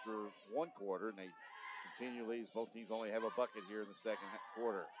 7 after one quarter, and they continue leads. Both teams only have a bucket here in the second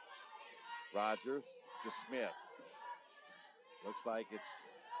quarter. Rogers to Smith. Looks like it's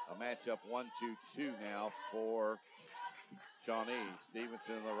a matchup 1-2-2 now for Shawnee.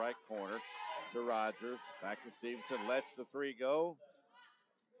 Stevenson in the right corner to Rogers. Back to Stevenson. Lets the three go.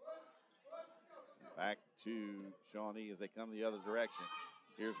 Back to Shawnee as they come the other direction.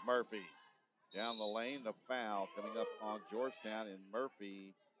 Here's Murphy. Down the lane, the foul coming up on Georgetown, and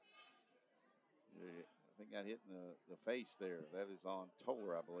Murphy, I think, got hit in the face there. That is on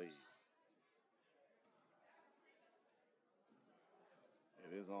Toller, I believe.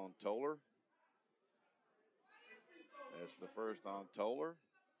 It is on Toller. That's the first on Toller.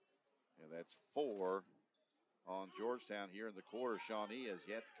 And that's 4 on Georgetown here in the quarter. Shawnee has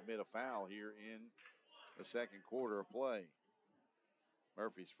yet to commit a foul here in the second quarter of play.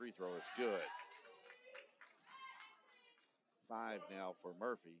 Murphy's free throw is good. 5 now for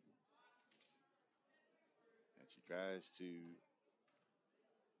Murphy. And she tries to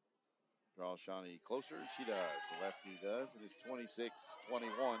draw Shawnee closer. She does. The lefty does. It is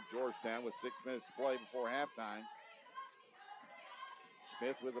 26-21. Georgetown with 6 minutes to play before halftime.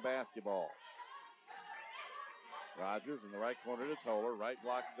 Smith with the basketball. Rogers in the right corner to Toller. Right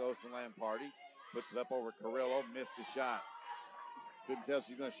block goes to Lamparty. Puts it up over Carrillo. Missed a shot. Couldn't tell if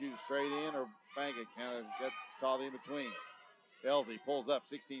she's going to shoot it straight in or bang it. Kind of got caught in between. Elsie pulls up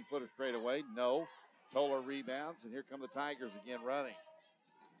 16-footer straight away. No. Toller rebounds, and here come the Tigers again running.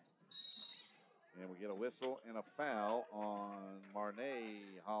 And we get a whistle and a foul on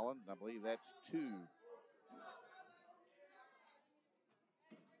Marnay Holland. I believe that's 2.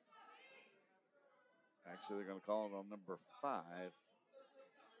 Actually, they're going to call it on number 5.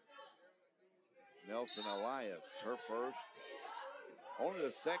 Nelson Elias, her first. Only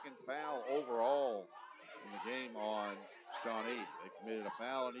the second foul overall in the game on Shawnee. They committed a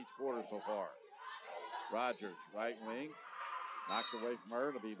foul in each quarter so far. Rogers, right wing. Knocked away from her.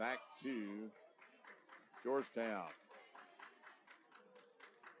 It'll be back to Georgetown.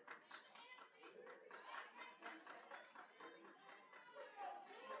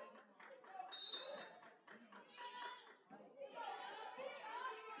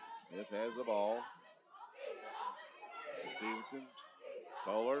 Smith has the ball. Stevenson.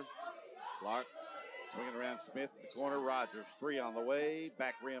 Toller. Block. Swinging around Smith in the corner. Rogers. 3 on the way.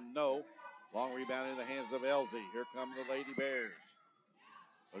 Back rim, no. Long rebound in the hands of Elsie. Here come the Lady Bears.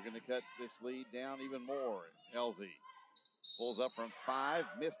 Looking to cut this lead down even more. Elsie pulls up from 5.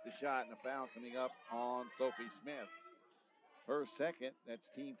 Missed the shot, and a foul coming up on Sophie Smith. Her second. That's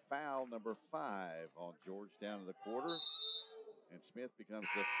team foul number 5 on Georgetown in the quarter. And Smith becomes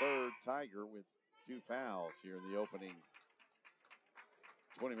the third Tiger with 2 fouls here in the opening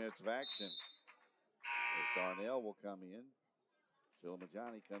 20 minutes of action. As Darnell will come in.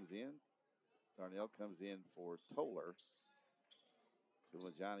 Shilamajani comes in. Darnell comes in for Toller.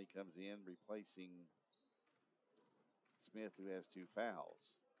 Shilamajani comes in replacing Smith, who has 2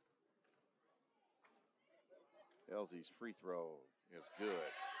 fouls. Elsie's free throw is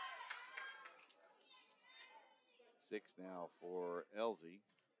good. 6 now for Elsie.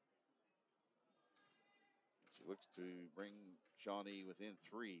 She looks to bring Shawnee within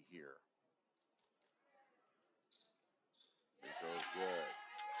 3 here. Free throw is good.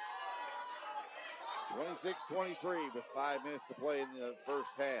 26-23 with 5 minutes to play in the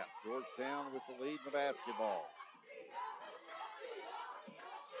first half. Georgetown with the lead in the basketball.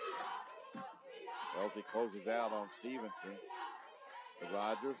 Elsie closes out on Stevenson. To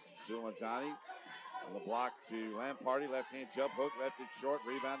Rogers. Shilamajani. On the block to Lamparty, left-hand jump hook, left it short,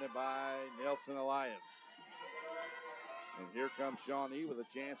 rebounded by Nelson Elias. And here comes Shawnee with a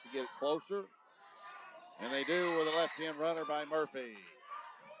chance to get it closer. And they do with a left-hand runner by Murphy.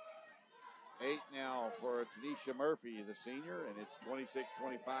 8 now for Tanisha Murphy, the senior, and it's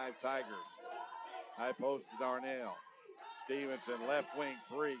 26-25 Tigers. High post to Darnell. Stevenson, left wing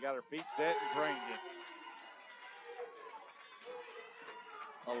 3, got her feet set and drained it.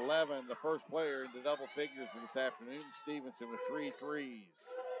 11, the first player into double figures this afternoon. Stevenson with 3 threes.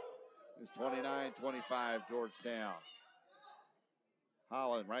 It's 29-25 Georgetown.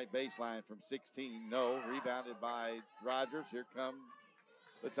 Holland, right baseline from 16. No. Rebounded by Rogers. Here come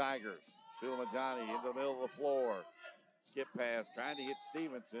the Tigers. Sulamajani into the middle of the floor. Skip pass, trying to hit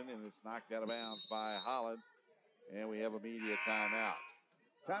Stevenson, and it's knocked out of bounds by Holland. And we have a media timeout.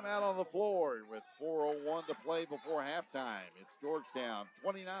 Timeout on the floor with 4:01 to play before halftime. It's Georgetown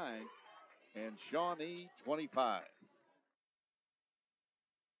 29 and Shawnee 25.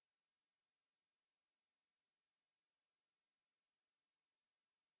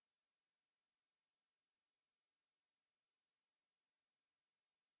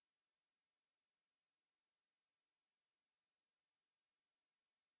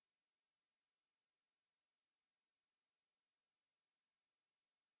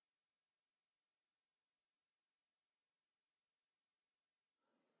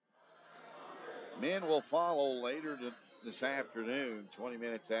 Men will follow later this afternoon, 20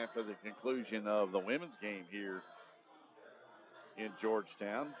 minutes after the conclusion of the women's game here in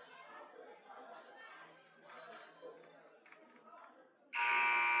Georgetown.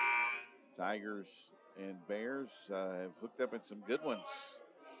 Tigers and Bears have hooked up in some good ones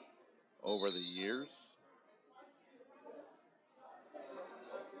over the years.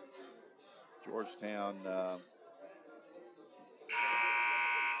 Georgetown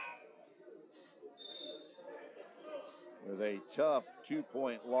with a tough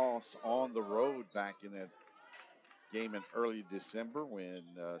 2-point loss on the road back in that game in early December when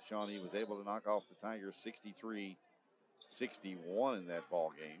Shawnee was able to knock off the Tigers 63-61 in that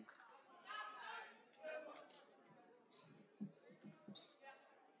ball game.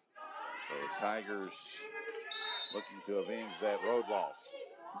 So the Tigers looking to avenge that road loss.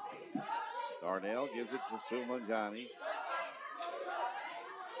 Darnell gives it to Sumanjani.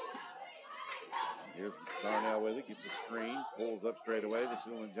 Here's Darnell with it, gets a screen, pulls up straight away to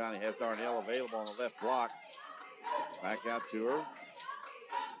Sumanjani. Has Darnell available on the left block. Back out to her.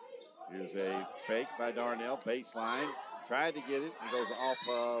 Here's a fake by Darnell, baseline. Tried to get it, and goes off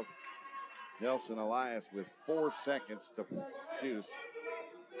of Nelson Elias with 4 seconds to shoot.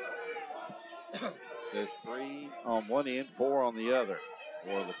 Says 3 on one end, 4 on the other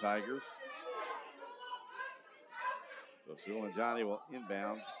for the Tigers. So Sulanjani will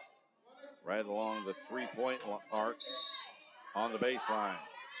inbound right along the 3-point arc on the baseline.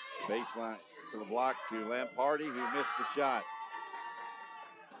 Baseline to the block to Lamparty, who missed the shot.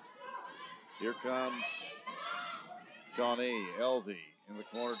 Here comes Shawnee. Elsie in the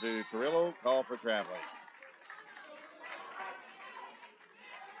corner to Carrillo. Call for traveling.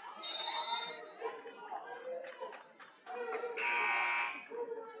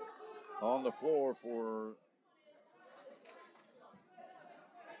 On the floor for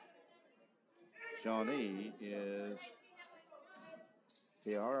Shawnee is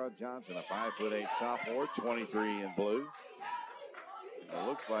Tiara Johnson, a 5'8" sophomore, 23 in blue. It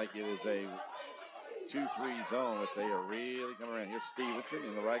looks like it is a 2-3 zone, which they are really coming around. Here's Stevenson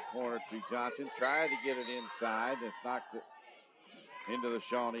in the right corner to Johnson. Tried to get it inside. It's knocked it into the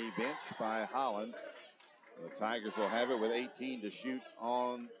Shawnee bench by Holland. The Tigers will have it with 18 to shoot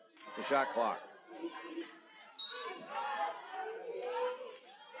on the shot clock.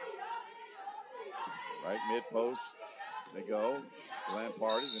 Right mid-post, they go.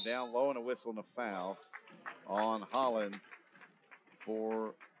 Lamparty, the down low and a whistle and a foul on Holland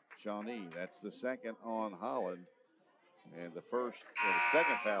for Shawnee. That's the second on Holland. And the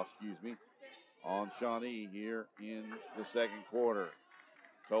second foul, on Shawnee here in the second quarter.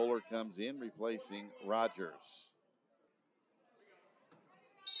 Toller comes in, replacing Rogers.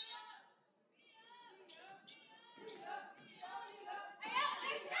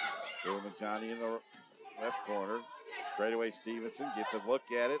 Johnny in the left corner. Straightaway Stevenson gets a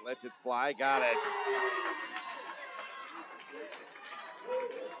look at it, lets it fly, got it.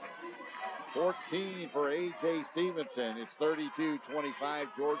 14 for A.J. Stevenson. It's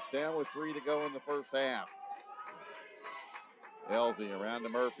 32-25 Georgetown with 3 to go in the first half. Elsie around to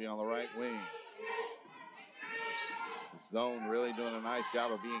Murphy on the right wing. The zone really doing a nice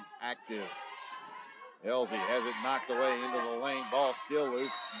job of being active. Elsie has it knocked away into the lane. Ball still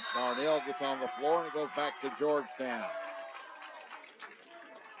loose. Darnell gets on the floor and it goes back to Georgetown.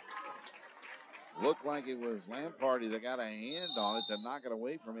 Looked like it was Lamparty that got a hand on it to knock it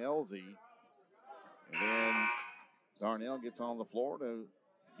away from Elsie. And then Darnell gets on the floor to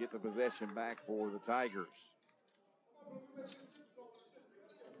get the possession back for the Tigers.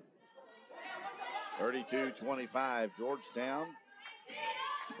 32-25 Georgetown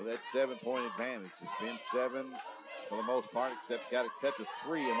with that 7-point advantage. It's been 7 for the most part, except got it cut to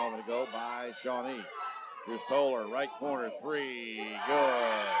 3 a moment ago by Shawnee. Here's Toller, right corner, 3,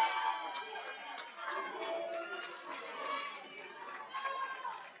 good.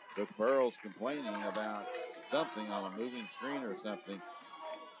 Coach Burrows complaining about something on a moving screen or something.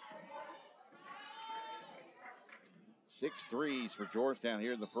 6 threes for Georgetown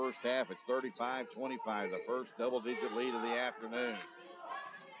here in the first half. It's 35-25, the first double-digit lead of the afternoon.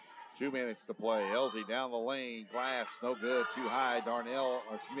 2 minutes to play. Elsie down the lane. Glass, no good. Too high. Darnell,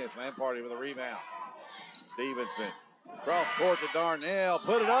 or excuse me, it's Lamparty with a rebound. Stevenson. Cross court to Darnell.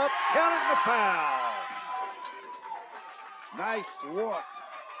 Put it up. Counted the foul. Nice look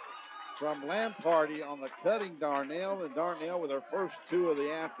from Lamparty on the cutting Darnell. And Darnell with her first 2 of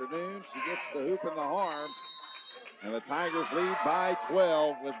the afternoon. She gets the hoop and the harm. And the Tigers lead by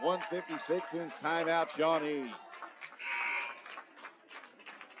 12 with 1:56 in timeout, Shawnee.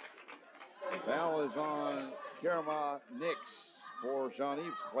 The foul is on Karama Nix for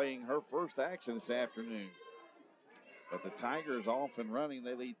Shawnee, playing her first action this afternoon. But the Tigers off and running.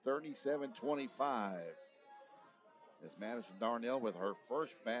 They lead 37-25. As Madison Darnell, with her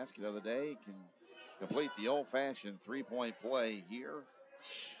first basket of the day, can complete the old-fashioned three-point play here.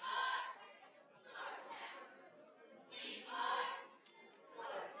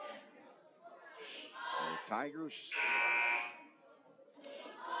 The Tigers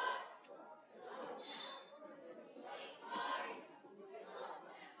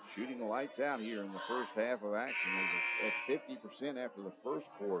shooting the lights out here in the first half of action. At 50% after the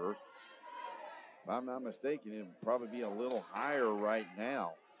first quarter. If I'm not mistaken, it would probably be a little higher right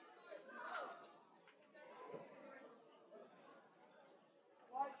now.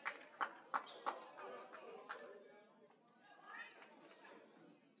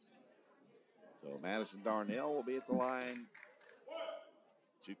 So Madison Darnell will be at the line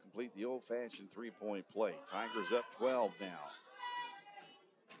to complete the old-fashioned three-point play. Tigers up 12 now.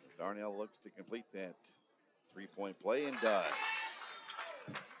 Darnell looks to complete that three-point play and does.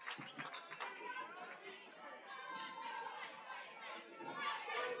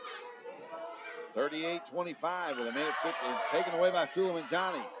 (38-25) with a minute 50, taken away by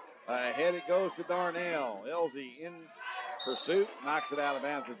Suleiman-Johnny. Ahead it goes to Darnell. Elsie in pursuit, knocks it out of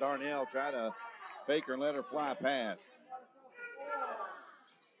bounds as Darnell tried to fake her and let her fly past.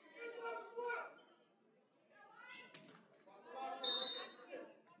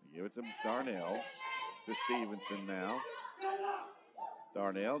 Give it to Darnell, to Stevenson now.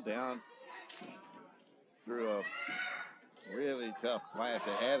 Darnell down through a really tough pass.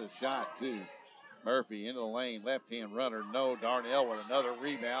 It had a shot too. Murphy into the lane, left-hand runner. No, Darnell with another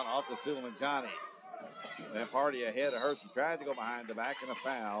rebound off to Suleiman-Johnny. Lamparty ahead of her. She tried to go behind the back, and a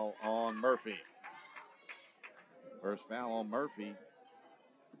foul on Murphy. First foul on Murphy.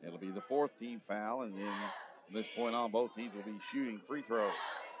 It'll be the 4th team foul, and then from this point on, both teams will be shooting free throws.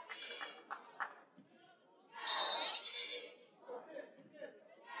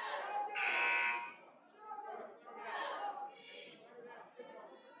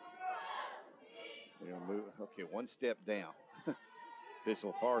 They're going to move. Okay, one step down.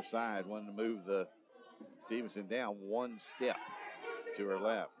 Official far side wanted to move the Stevenson down one step to her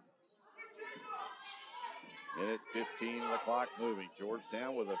left. Minute 15, the clock moving.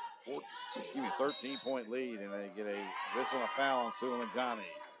 Georgetown with a 13-point lead, and they get a whistle and a foul on Suleiman-Johnny.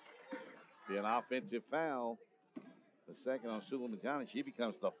 Be an offensive foul. The second on Suleiman-Johnny. She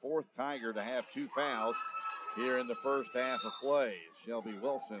becomes the 4th Tiger to have 2 fouls here in the first half of play. Shelby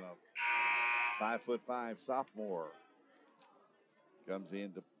Wilson, a 5'5" sophomore, comes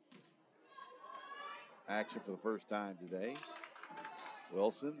into action for the first time today.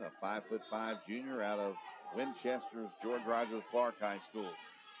 Wilson, a 5'5" junior out of Winchester's George Rogers Clark High School.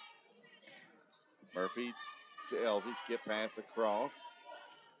 Murphy to Elsie, skip pass across.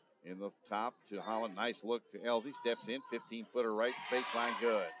 In the top to Holland, nice look to Elsie, steps in, 15-footer right, baseline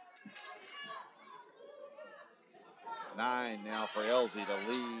good. 9 now for Elsie to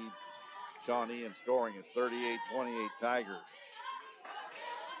lead Shawnee in scoring. It's 38-28 Tigers.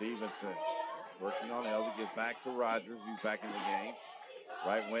 Stevenson working on Elsie, gets back to Rogers, who's back in the game.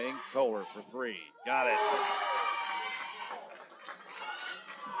 Right wing, Toller for 3. Got it.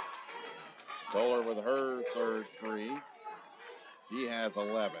 Toller with her 3rd free. She has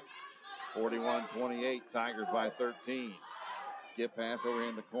 11. 41-28, Tigers by 13. Skip pass over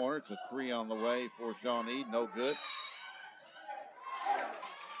in the corner. It's a 3 on the way for Shawnee. No good.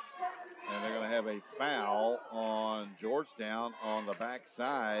 And they're going to have a foul on Georgetown on the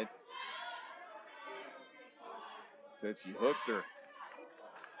backside. Said she hooked her.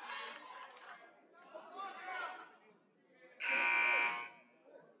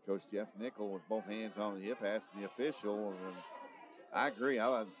 Coach Jeff Nickel with both hands on the hip asked the official, and I agree.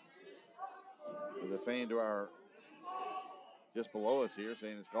 The fan to our just below us here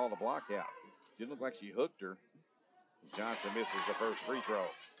saying it's called a block out. Didn't look like she hooked her. Johnson misses the first free throw.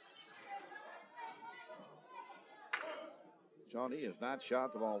 Shawnee has not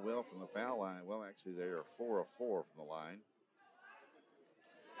shot the ball well from the foul line. Well, actually, they are 4 of 4 from the line.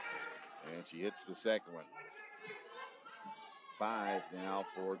 And she hits the second one. 5 now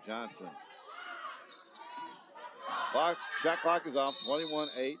for Johnson. Shot clock is off,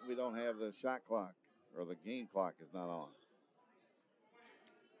 21-8. We don't have the shot clock, or the game clock is not on.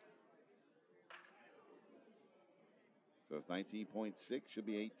 So it's 19.6, should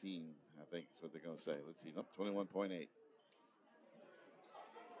be 18, I think is what they're going to say. Let's see, nope, 21.8.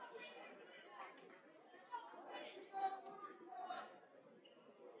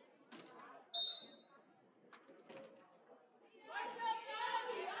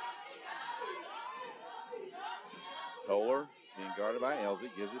 Toller being guarded by Elsie,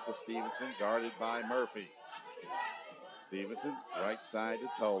 gives it to Stevenson, guarded by Murphy. Stevenson, right side to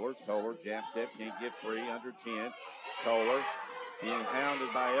Toller. Toller, jab step, can't get free, under 10. Toller being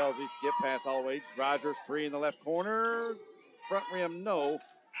hounded by Elsie, skip pass all the way. Rogers, 3 in the left corner. Front rim, no.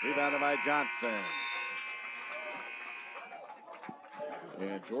 Rebounded by Johnson.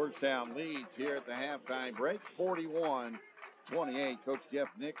 And Georgetown leads here at the halftime break, 41-28. Coach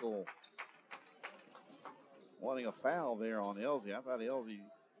Jeff Nickel wanting a foul there on Elsie. I thought Elsie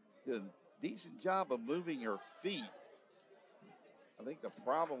did a decent job of moving her feet. I think the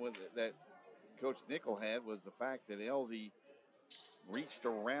problem with it that Coach Nickel had was the fact that Elsie reached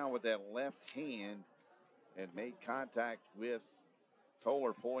around with that left hand and made contact with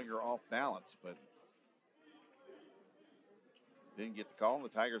Toller, pulling her off balance, but didn't get the call. And the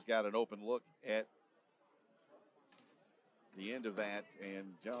Tigers got an open look at the end of that,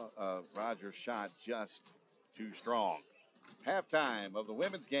 and Rogers' shot just too strong. Halftime of the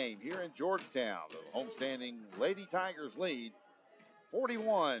women's game here in Georgetown. The homestanding Lady Tigers lead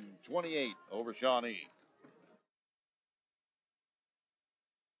 41-28 over Shawnee.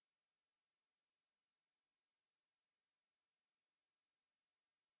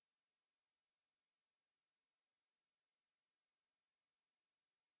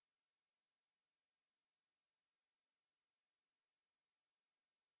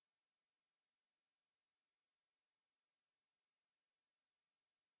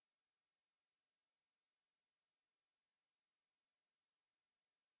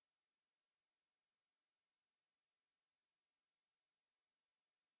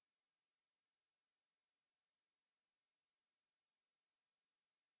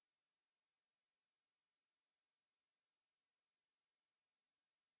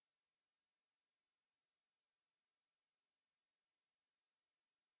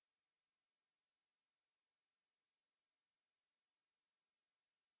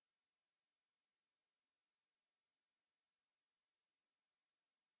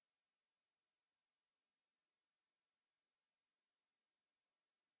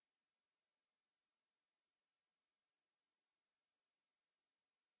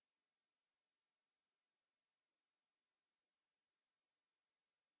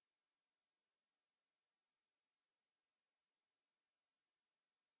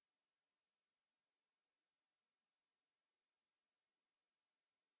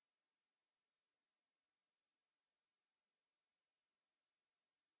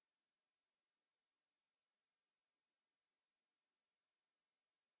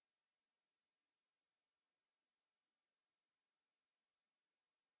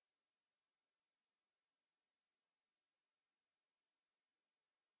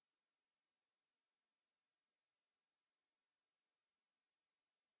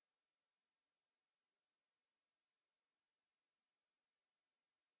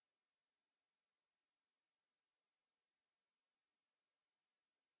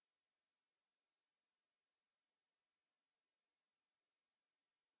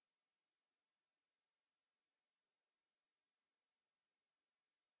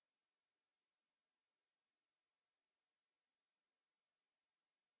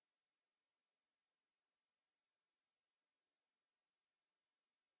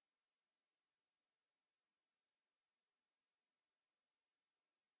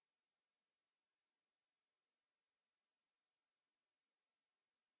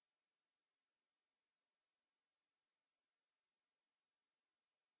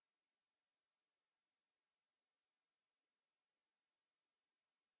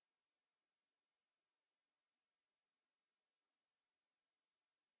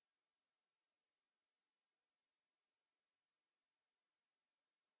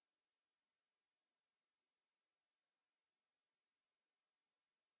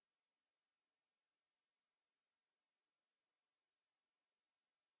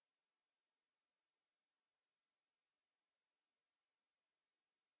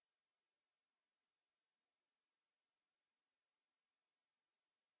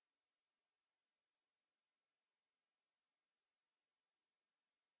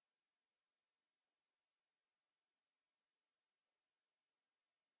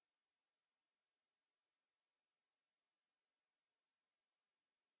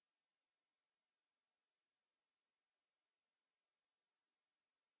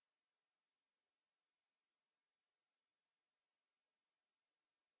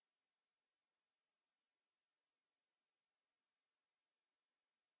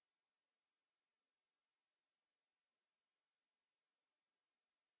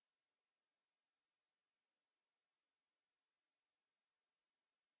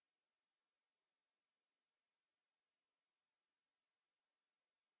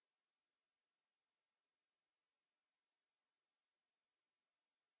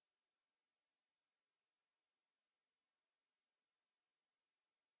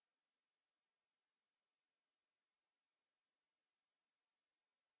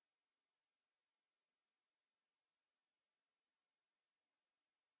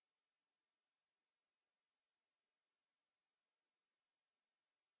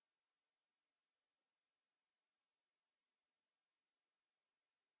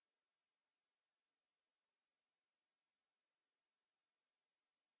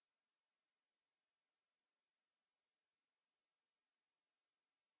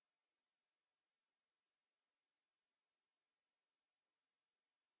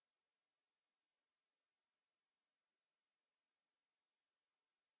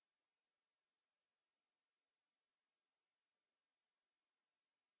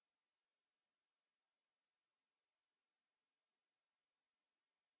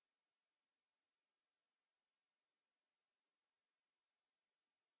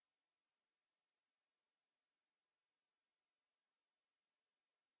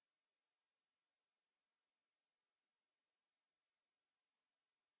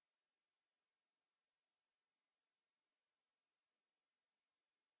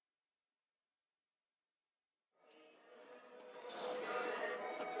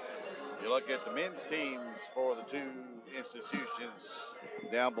 look at the men's teams for the two institutions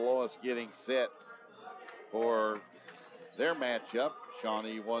down below us getting set for their matchup.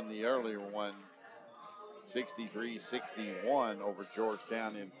 Shawnee won the earlier one 63-61 over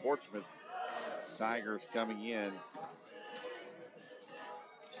Georgetown in Portsmouth. Tigers coming in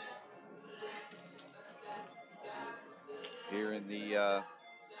here in the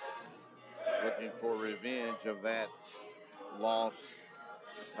looking for revenge of that loss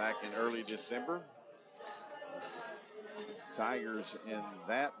back in early December. Tigers in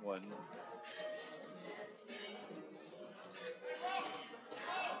that one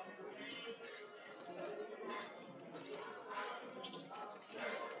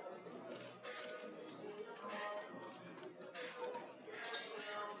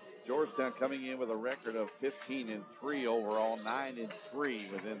Georgetown coming in with a record of 15-3 overall,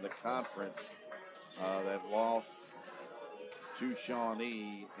 9-3 within the conference. That loss to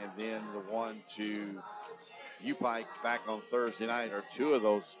Shawnee and then the one to U-Pike back on Thursday night are two of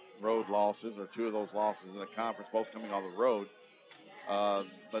those road losses, or two of those losses in the conference, both coming on the road.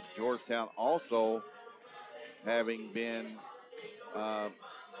 But Georgetown also having been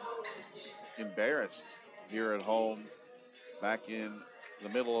embarrassed here at home back in the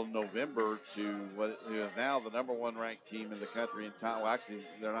middle of November to what is now the number one ranked team in the country in time. Well, actually,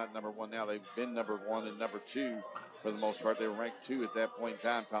 they're not number one now. They've been number one and number two for the most part. They were ranked two at that point in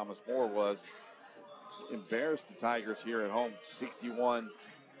time. Thomas More was. Embarrassed the Tigers here at home, 61-38.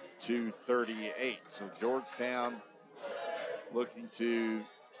 So Georgetown looking to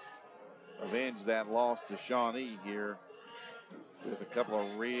avenge that loss to Shawnee here with a couple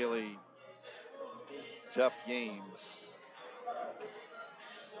of really tough games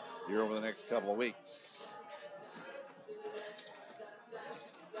here over the next couple of weeks.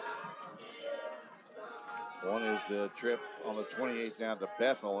 One is the trip on the 28th down to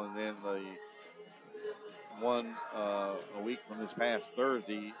Bethel, and then the one a week from this past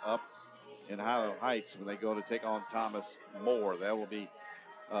Thursday up in Highland Heights when they go to take on Thomas More. That will be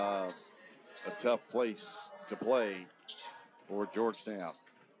a tough place to play for Georgetown.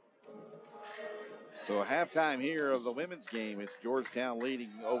 So halftime here of the women's game, it's Georgetown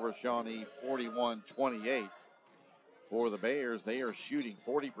leading over Shawnee 41-28. For the Bears, they are shooting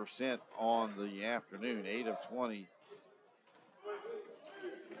 40% on the afternoon, 8 of 20.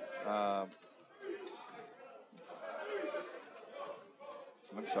 I'm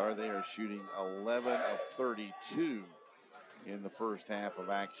sorry, they are shooting 11 of 32 in the first half of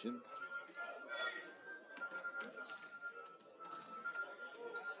action.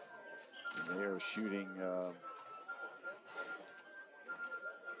 And they are shooting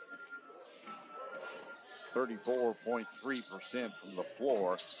 34.3% from the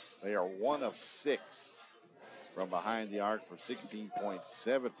floor. They are 1 of 6 from behind the arc for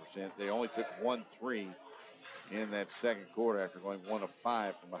 16.7%. They only took 1 3 in that second quarter after going 1 of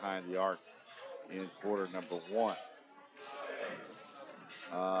 5 from behind the arc in quarter number 1.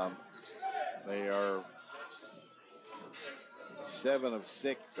 They are 5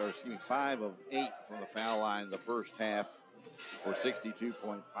 of 8 from the foul line in the first half for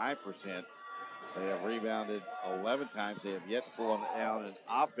 62.5%. They have rebounded 11 times. They have yet to pull down an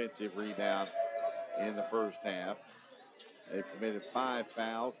offensive rebound in the first half. They've committed 5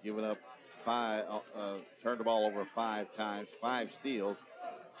 fouls, given up 5, turned the ball over 5 times, 5 steals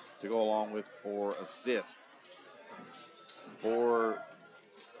to go along with 4 assists. For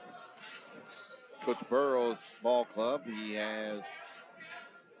Coach Burrow's ball club, he has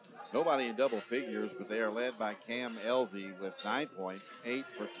nobody in double figures, but they are led by Cam Elzey with 9 points, 8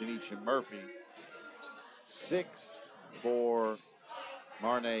 for Tanisha Murphy, 6 for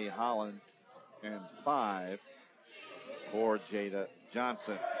Marnay Holland, and 5 for Jada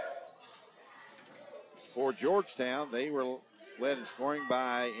Johnson. For Georgetown, they were led in scoring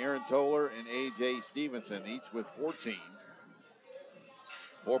by Aaron Toller and A.J. Stevenson, each with 14.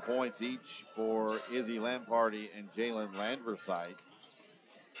 4 points each for Izzy Lamparty and Jalen Landversite.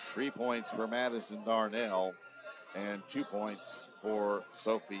 3 points for Madison Darnell and 2 points for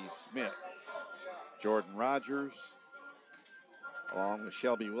Sophie Smith. Jordan Rogers, along with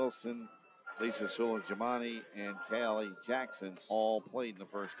Shelby Wilson, Lisa Sulajamani, and Callie Jackson all played in the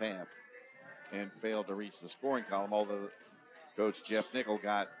first half and failed to reach the scoring column, although Coach Jeff Nickel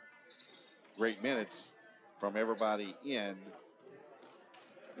got great minutes from everybody in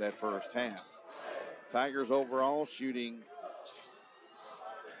that first half. Tigers overall shooting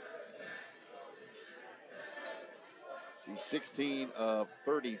 16 of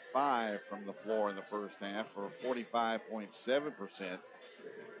 35 from the floor in the first half for 45.7%.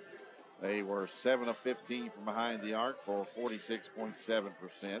 They were 7 of 15 from behind the arc for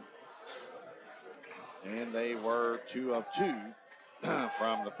 46.7%. And they were 2 of 2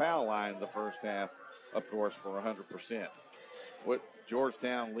 from the foul line in the first half, of course, for 100%. With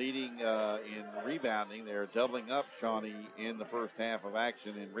Georgetown leading in rebounding, they're doubling up Shawnee in the first half of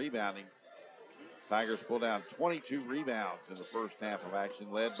action in rebounding. Tigers pulled down 22 rebounds in the first half of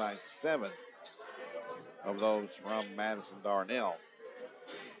action, led by 7 of those from Madison Darnell.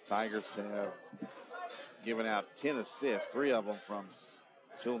 Tigers have given out 10 assists, 3 of them from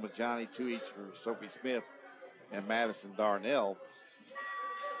Sulamajani, 2 each for Sophie Smith and Madison Darnell.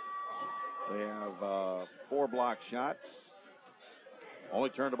 They have 4 block shots. Only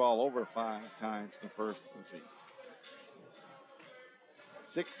turned the ball over 5 times in the first,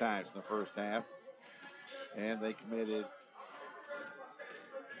 6 times in the first half. And they committed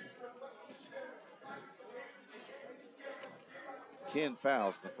 10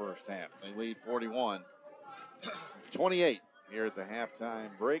 fouls in the first half. They lead 41-28 here at the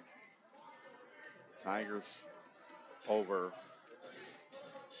halftime break. Tigers over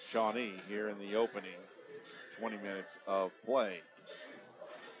Shawnee here in the opening 20 minutes of play.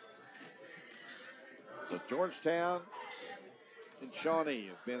 So Georgetown and Shawnee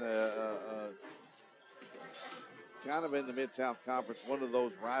has been a kind of in the Mid-South Conference, one of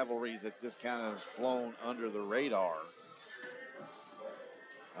those rivalries that just kind of flown under the radar.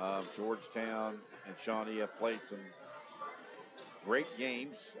 Georgetown and Shawnee have played some great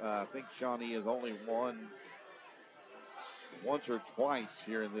games. I think Shawnee has only won once or twice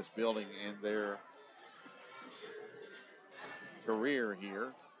here in this building in their career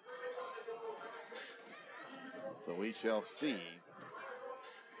here. So we shall see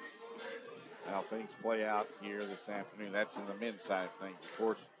how things play out here this afternoon. That's in the men's side of things. Of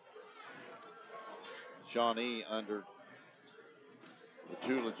course, Shawnee under the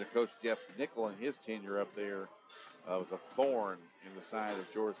tutelage of Coach Jeff Nickel and his tenure up there was a thorn in the side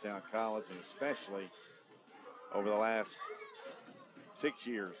of Georgetown College, and especially over the last 6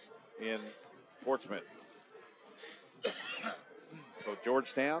 years in Portsmouth. So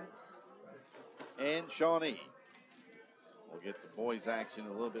Georgetown and Shawnee. We'll get the boys' action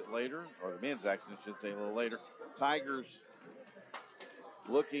a little bit later, or the men's action, I should say, a little later. Tigers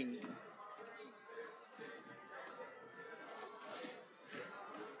looking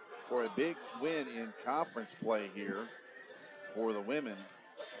for a big win in conference play here for the women.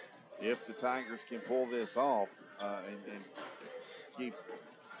 If the Tigers can pull this off and keep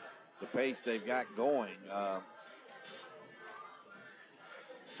the pace they've got going.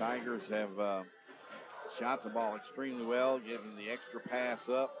 Tigers have shot the ball extremely well, getting the extra pass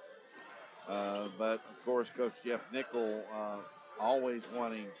up. But, of course, Coach Jeff Nickel always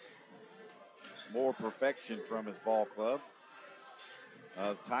wanting more perfection from his ball club.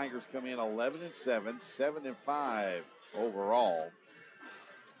 Tigers come in 11-7, 7-5 overall.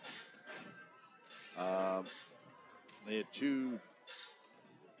 They had 2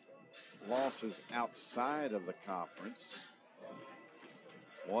 losses outside of the conference.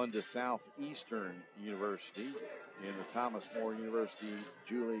 One to Southeastern University in the Thomas More University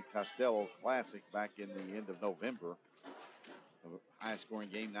Julie Costello Classic back in the end of November. A high-scoring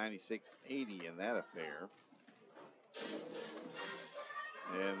game, 96-80 in that affair.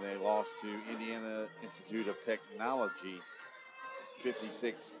 And they lost to Indiana Institute of Technology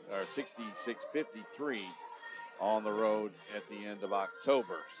 66-53 on the road at the end of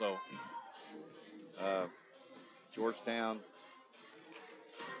October. So Georgetown,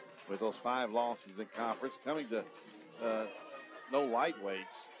 with those 5 losses in conference, coming to no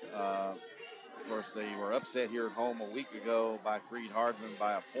lightweights. Of course, they were upset here at home a week ago by Freed Hardman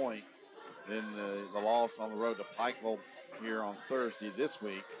by a point. Then the loss on the road to Pikeville here on Thursday this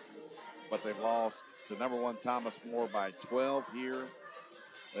week. But they've lost to number 1 Thomas More by 12 here.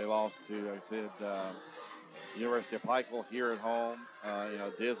 They lost to, like I said, University of Pikeville here at home.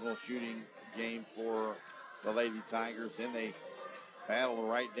 Dismal shooting game for the Lady Tigers. Then they battled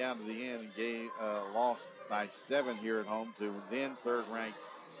right down to the end and lost by 7 here at home to then third-ranked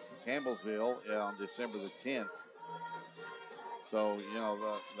Campbellsville on December the 10th. So,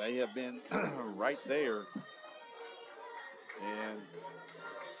 they have been right there. And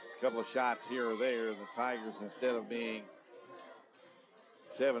a couple of shots here or there, the Tigers, instead of being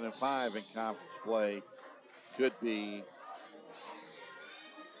 7-5 in conference play, could be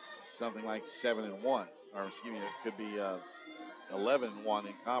something like 7-1. Or, excuse me, it could be 11-1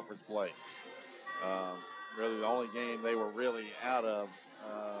 in conference play. Really, the only game they were really out of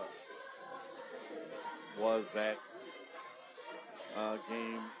was that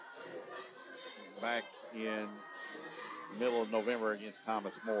game back in middle of November against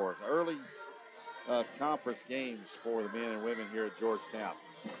Thomas More. Early conference games for the men and women here at Georgetown.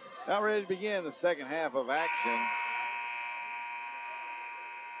 Now ready to begin the second half of action.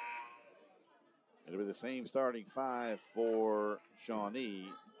 It'll be the same starting five for Shawnee.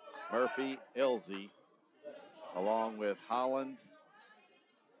 Murphy, Elsie, along with Holland,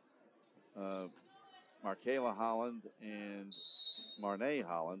 Markayla Holland, and Marnay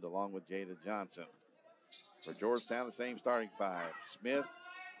Holland, along with Jada Johnson. For Georgetown, the same starting five. Smith,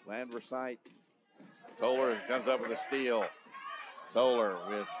 Landversite, Toller comes up with a steal. Toller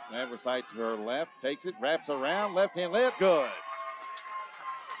with Landversite to her left, takes it, wraps around, left hand left, good.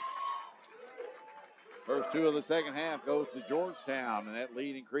 First two of the second half goes to Georgetown, and that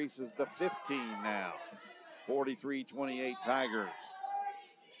lead increases to 15 now. 43-28 Tigers.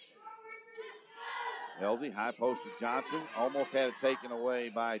 Elsie, high post to Johnson, almost had it taken away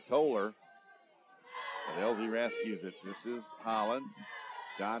by Toller. But Elsie rescues it. This is Holland.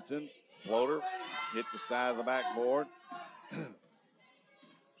 Johnson, floater, hit the side of the backboard. And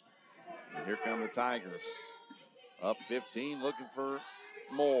here come the Tigers. Up 15, looking for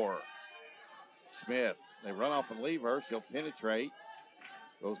more. Smith, they run off and leave her. She'll penetrate.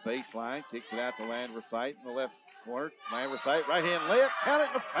 Goes baseline, kicks it out to Landversite in the left corner. Landversite, right hand left, count it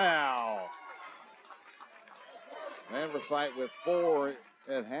and a foul. Landversite with 4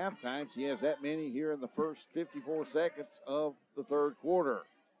 at halftime. She has that many here in the first 54 seconds of the third quarter.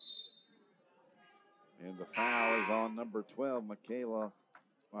 And the foul is on number 12, Markayla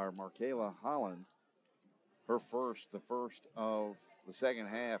Holland. Her first, the first of the second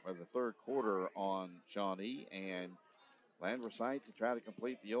half of the third quarter on Shawnee, and Landversite to try to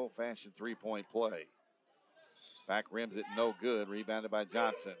complete the old-fashioned three-point play. Back rims it no good, rebounded by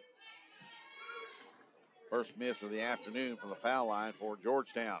Johnson. First miss of the afternoon from the foul line for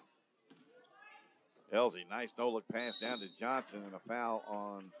Georgetown. Elsie, nice no-look pass down to Johnson, and a foul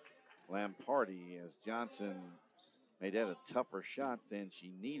on Lamparty as Johnson made that a tougher shot than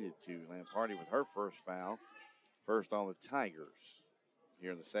she needed to. Lamparty with her first foul, first on the Tigers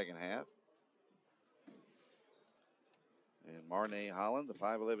here in the second half. And Marnay Holland, the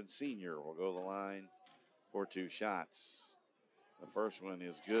 5'11 senior, will go to the line for 2 shots. The first one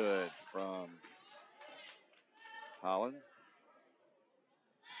is good from Holland.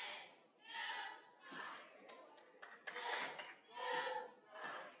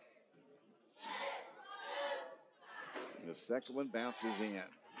 The second one bounces in.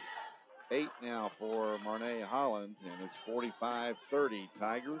 8 now for Marnay Holland, and it's 45-30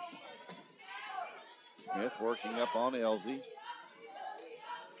 Tigers. Smith working up on Elsie.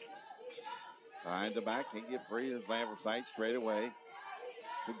 Behind the back, can't get free. There's Landversite straight away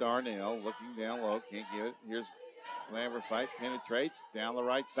to Darnell, looking down low, can't get it. Here's Landversite, penetrates down the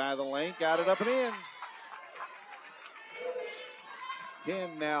right side of the lane, got it up and in.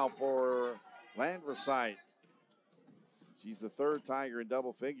 10 now for Landversite. She's the third Tiger in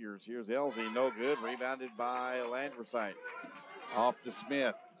double figures. Here's Elsie, no good, rebounded by Landversite. Off to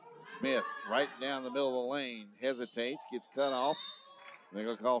Smith. Smith right down the middle of the lane, hesitates, gets cut off. They're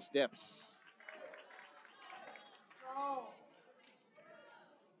going to call steps.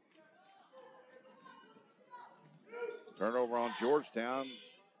 Turnover on Georgetown.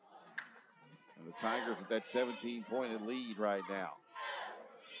 And the Tigers with that 17-point lead right now.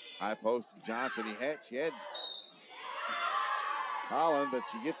 High post to Johnson. She had Holland, but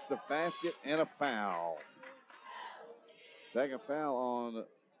she gets the basket and a foul. Second foul on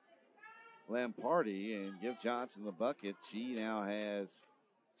Lamparty, and give Johnson the bucket. She now has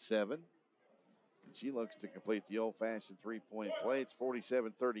 7. And she looks to complete the old-fashioned three-point play. It's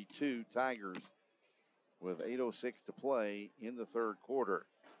 47-32 Tigers with 8:06 to play in the third quarter.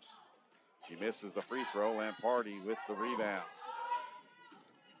 She misses the free throw. Lamparty with the rebound.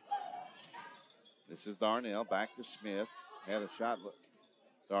 This is Darnell, back to Smith. Had a shot.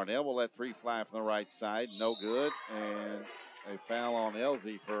 Darnell will let 3 fly from the right side. No good. And a foul on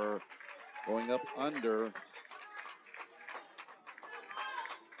Elsie for going up under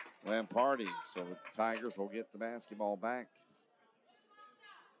Lamparty. So the Tigers will get the basketball back.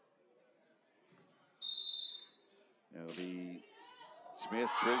 It'll be Smith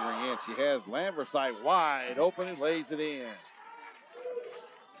triggering in. She has Landversite wide open and lays it in.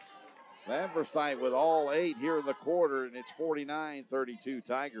 Landversite with all 8 here in the quarter, and it's 49-32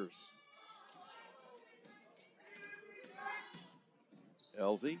 Tigers.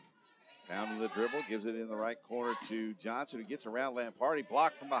 Elsie pounding the dribble, gives it in the right corner to Johnson, who gets around Lamparty.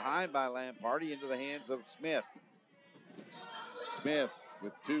 Blocked from behind by Lamparty into the hands of Smith. Smith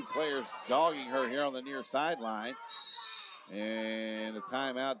with 2 players dogging her here on the near sideline. And a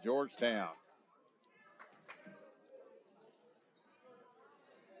timeout, Georgetown.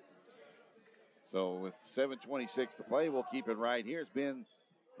 So with 7:26 to play, we'll keep it right here. It's been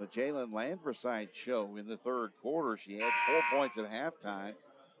the Jalen Landverside show in the third quarter. She had 4 points at halftime.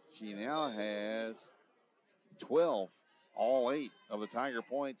 She now has 12, all 8 of the Tiger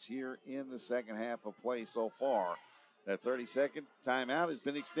points here in the second half of play so far. That 30-second timeout has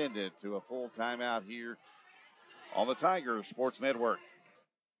been extended to a full timeout here on the Tiger Sports Network.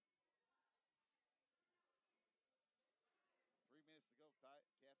 3 minutes to go. Cats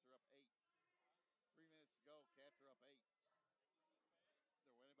are up 8. 3 minutes to go. Cats are up 8.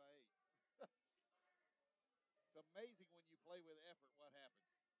 They're winning by 8. It's amazing when you play with effort what happens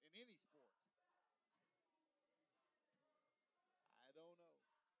in any sport. I don't know.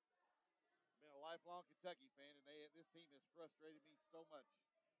 I've been a lifelong Kentucky fan, and this team has frustrated me so much.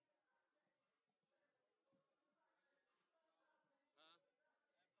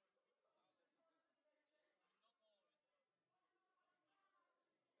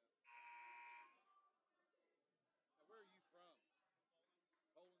 Huh? Now, where are you from?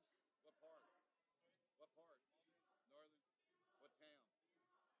 Poland? What part? What part? Northern? What town?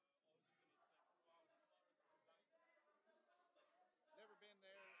 Never been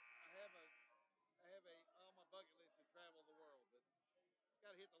there. I have a on my bucket list to travel the world, but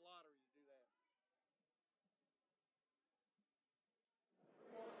got to hit the lottery to do that.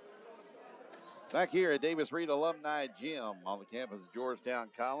 Back here at Davis Reed Alumni Gym on the campus of Georgetown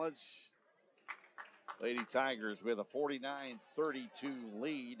College. Lady Tigers with a 49-32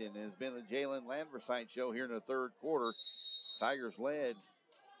 lead, and it has been the Jalen Landverside show here in the third quarter. Tigers led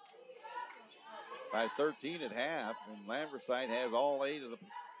by 13 at half, and Landverside has all 8 of the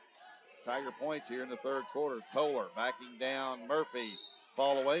Tiger points here in the third quarter. Toller backing down Murphy.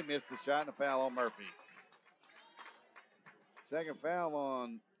 Fall away, missed the shot, and a foul on Murphy. Second foul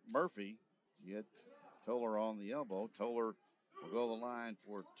on Murphy. Get Toller on the elbow. Toller will go to the line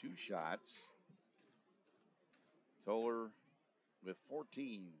for 2 shots. Toller with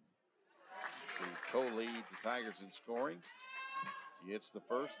 14 to co-lead the Tigers in scoring. She hits the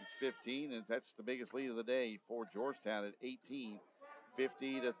first at 15, and that's the biggest lead of the day for Georgetown at 18,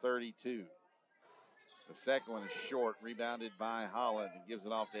 50-32. The second one is short, rebounded by Holland, and gives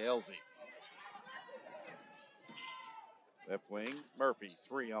it off to Elsie. Left wing, Murphy,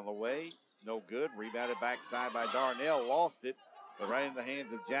 3 on the way. No good. Rebounded backside by Darnell. Lost it, but right in the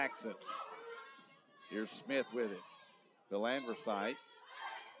hands of Jackson. Here's Smith with it. To Landverside.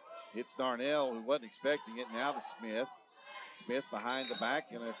 Hits Darnell, who wasn't expecting it. Now to Smith. Smith behind the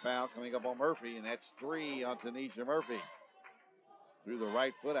back, and a foul coming up on Murphy, and that's 3 on Tanisha Murphy. Threw the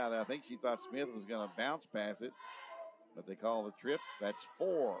right foot out. I think she thought Smith was going to bounce past it, but they call the trip. That's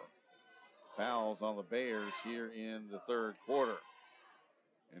 4 fouls on the Bears here in the third quarter.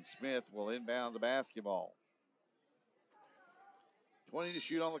 And Smith will inbound the basketball. 20 to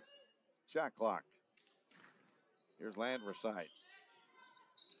shoot on the shot clock. Here's Landverside.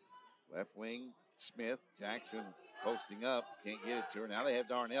 Left wing, Smith. Jackson posting up. Can't get it to her. Now they have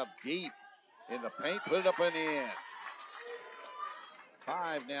Darnell deep in the paint. Put it up and in.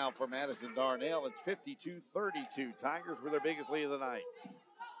 5 now for Madison Darnell. It's 52-32. Tigers with their biggest lead of the night.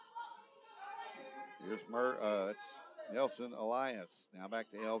 Here's it's Nelson Elias. Now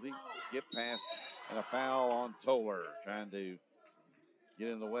back to Elsie. Skip pass and a foul on Toller. Trying to get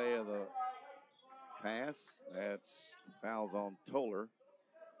in the way of the pass. That's fouls on Toller.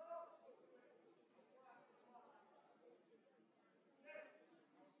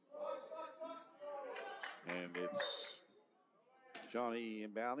 And it's Shawnee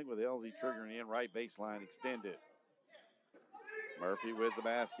inbounding with Elsie triggering in. Right baseline extended. Murphy with the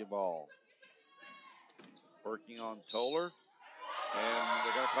basketball. Working on Toller. And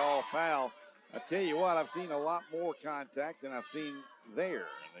they're going to call a foul. I tell you what, I've seen a lot more contact than I've seen there.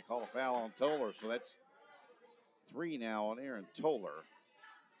 And they call a foul on Toller. So that's 3 now on Aaron Toller.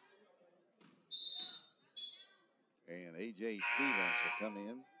 And A.J. Stevens will come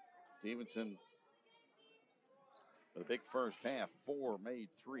in. Stevenson with a big first half. 4 made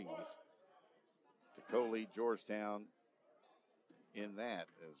threes to co-lead Georgetown in that,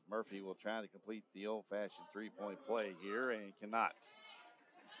 as Murphy will try to complete the old-fashioned three-point play here and cannot.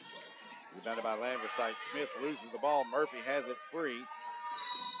 Rebounded by Landverside. Smith loses the ball. Murphy has it free.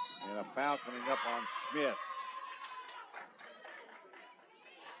 And a foul coming up on Smith.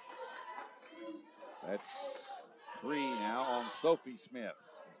 That's 3 now on Sophie Smith.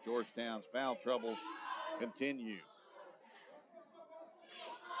 Georgetown's foul troubles continue.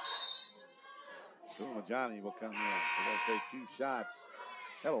 Sulmajani will come in. We're going to say 2 shots.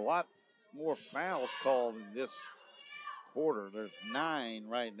 Had a lot more fouls called in this quarter. There's 9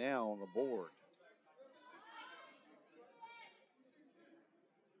 right now on the board.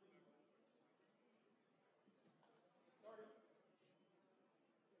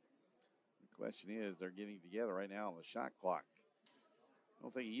 Question is, they're getting together right now on the shot clock. I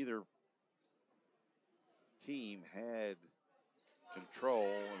don't think either team had control,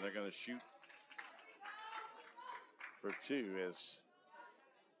 and they're going to shoot for two as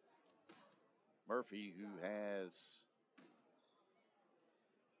Murphy, who has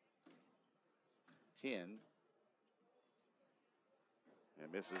 10,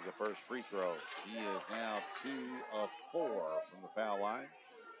 and misses the first free throw. She is now 2 of 4 from the foul line.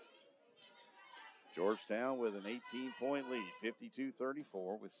 Georgetown with an 18-point lead,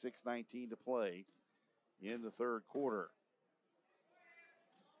 52-34 with 6:19 to play in the third quarter.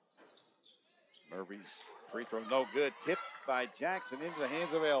 Murphy's free throw no good. Tipped by Jackson into the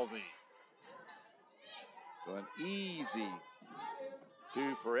hands of Elsie. So an easy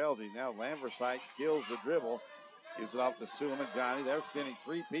 2 for Elsie. Now Lamversite kills the dribble. Gives it off to Suleiman-Johnny. They're sending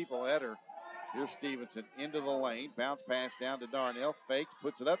 3 people at her. Here's Stevenson into the lane. Bounce pass down to Darnell. Fakes,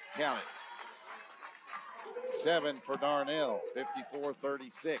 puts it up, count it. 7 for Darnell,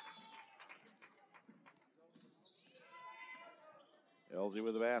 54-36. Elsie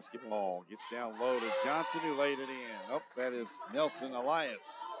with the basketball. Gets down low to Johnson, who laid it in. Oh, that is Nelson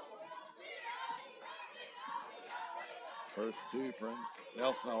Elias. First 2 from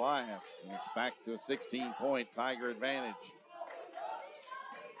Nelson Elias. And it's back to a 16-point Tiger advantage.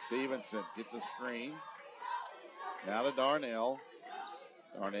 Stevenson gets a screen. Now to Darnell.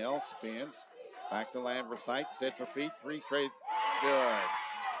 Darnell spins. Back to Lamversite. Sets her feet. 3 straight. Good.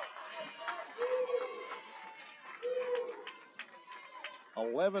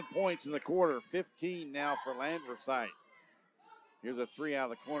 $11 points in the quarter. 15 now for Lamversite. Here's a 3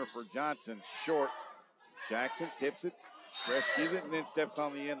 out of the corner for Johnson. Short. Jackson tips it. Rescues it and then steps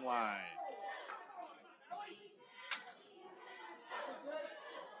on the end line.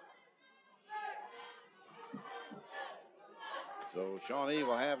 So Shawnee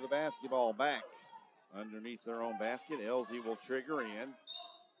will have the basketball back underneath their own basket. Elsie will trigger in.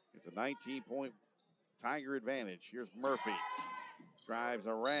 It's a 19-point Tiger advantage. Here's Murphy. Drives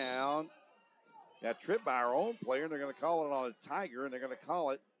around. Got tripped by our own player, and they're going to call it on a Tiger, and they're going to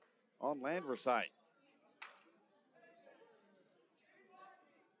call it on Lamversite.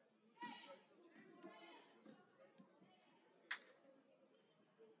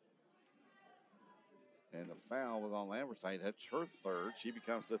 And the foul was on Lamversite. That's her third. She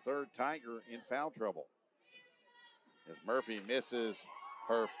becomes the third Tiger in foul trouble. As Murphy misses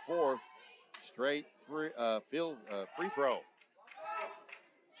her 4th straight free throw.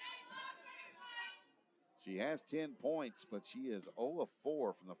 She has 10 points, but she is 0 of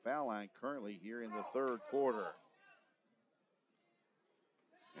 4 from the foul line currently here in the third quarter.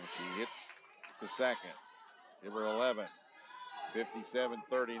 And she hits the second. Give her 11.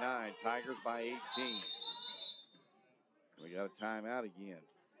 57-39. Tigers by 18. We got a timeout again.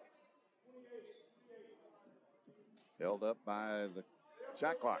 Held up by the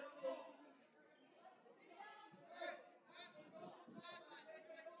shot clock.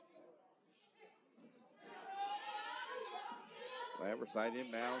 Lamversite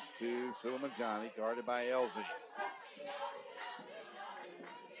inbounds to Suleiman-Johnny, guarded by Elsie.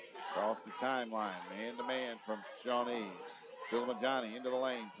 Across the timeline, man-to-man from Shawnee. Suleiman-Johnny into the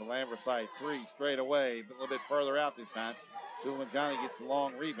lane to Lamversite. 3 straight away, but a little bit further out this time. Suleiman-Johnny gets the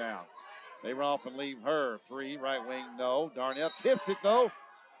long rebound. They run off and leave her. 3, right wing, no. Darnell tips it, though.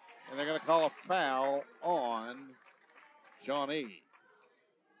 And they're going to call a foul on Shawnee.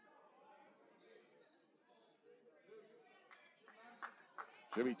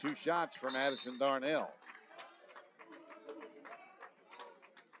 Should be 2 shots for Madison Darnell.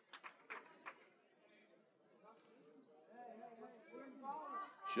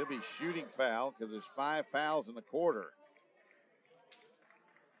 Should be shooting foul because there's 5 fouls in the quarter.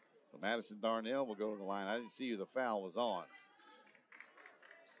 So Madison Darnell will go to the line. I didn't see who the foul was on.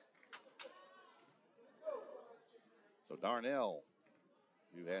 So Darnell,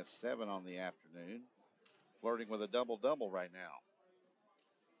 who has 7 on the afternoon, flirting with a double-double right now.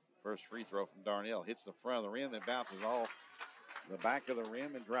 First free throw from Darnell. Hits the front of the rim, then bounces off the back of the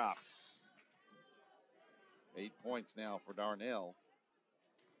rim and drops. 8 points now for Darnell.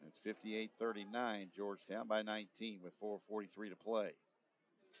 It's 58-39, Georgetown by 19 with 4:43 to play.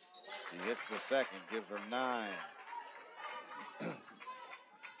 She hits the second, gives her 9.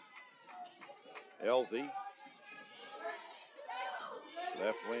 Elsie.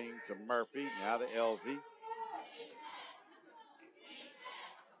 Left wing to Murphy, now to Elsie.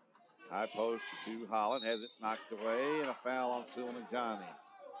 High post to Holland, has it knocked away, and a foul on Suleiman-Johnny.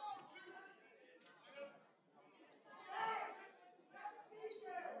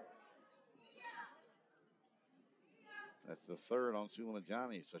 That's the third on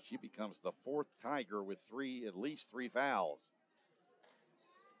Suleimani, so she becomes the fourth Tiger with at least three fouls.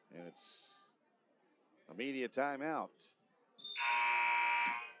 And it's immediate timeout.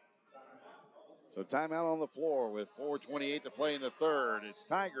 So timeout on the floor with 4:28 to play in the third. It's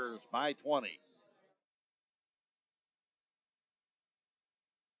Tigers by 20.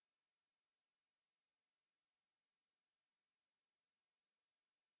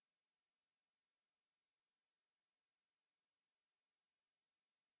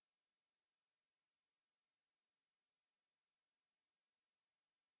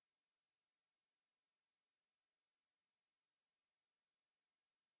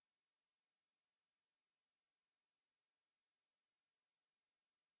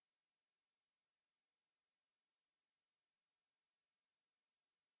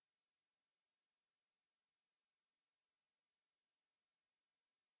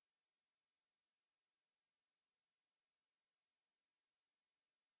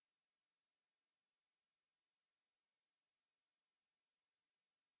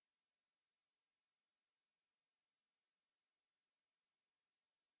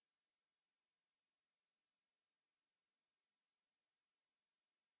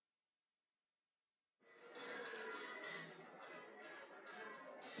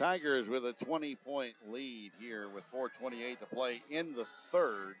 Tigers with a 20-point lead here with 4:28 to play in the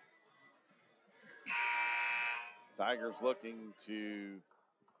third. Tigers looking to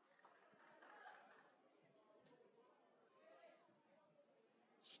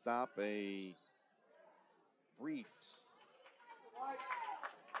stop a brief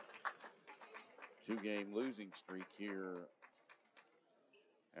two-game losing streak here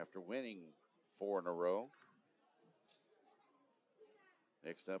after winning 4 in a row.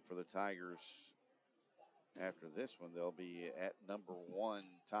 Next up for the Tigers after this one, they'll be at number 1,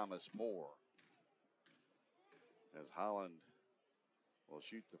 Thomas More. As Holland will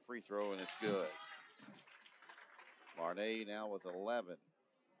shoot the free throw, and it's good. Marnay now with 11.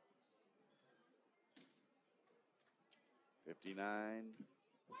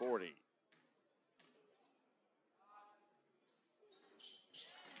 59-40.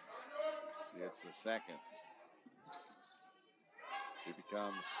 She gets the second. She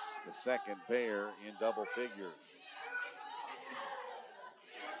becomes the second Bear in double figures.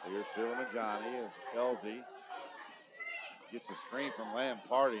 Here's Suleimani as Elsie gets a screen from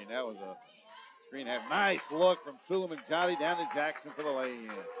Lamparty, and that was a screen. Nice look from Suleimani down to Jackson for the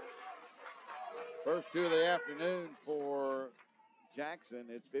lay-in. First two of the afternoon for Jackson.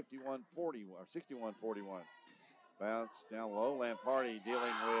 It's 51-41 or 61-41. Bounce down low. Lamparty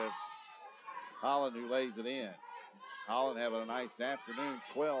dealing with Holland, who lays it in. Holland having a nice afternoon.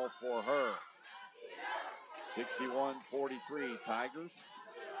 12 for her. 61-43 Tigers.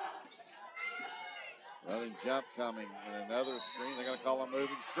 Running jump coming and another screen. They're going to call a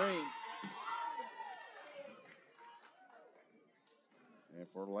moving screen. And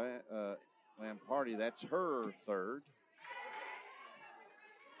for Lamparty, that's her third.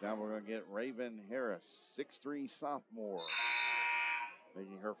 Now we're going to get Raven Harris, 6'3" sophomore,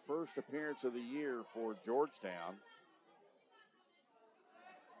 making her first appearance of the year for Georgetown.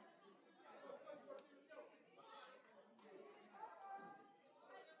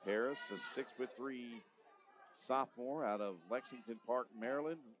 Harris, a 6'3" sophomore out of Lexington Park,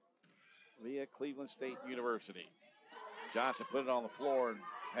 Maryland, via Cleveland State University. Johnson put it on the floor and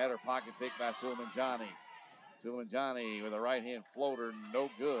had her pocket picked by Suleimani. Suleimani with a right-hand floater,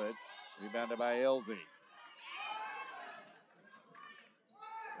 no good. Rebounded by Elsie.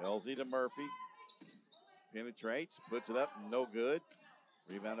 Elsie to Murphy. Penetrates, puts it up, no good.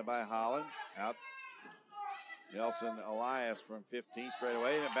 Rebounded by Holland. Out Nelson Elias from 15 straight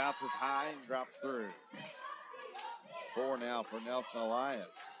away, and it bounces high and drops through. 4 now for Nelson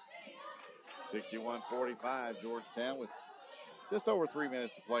Elias. 61-45 Georgetown with just over 3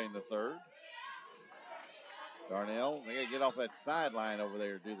 minutes to play in the third. Darnell, they got to get off that sideline over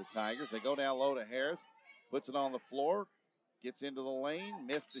there to do the Tigers. They go down low to Harris, puts it on the floor, gets into the lane,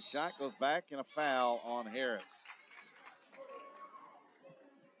 missed the shot, goes back, and a foul on Harris.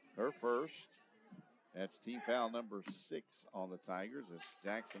 Her first. That's team foul number 6 on the Tigers as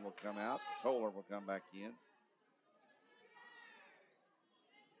Jackson will come out. Toller will come back in.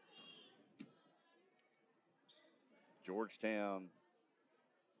 Georgetown,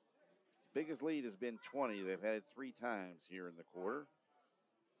 biggest lead has been 20. They've had it 3 times here in the quarter.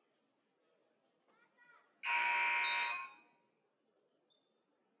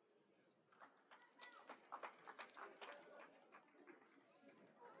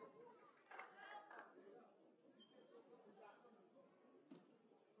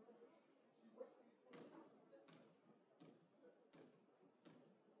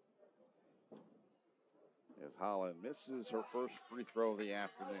 as Holland misses her first free throw of the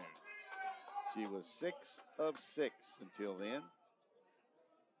afternoon. She was 6 of 6 until then.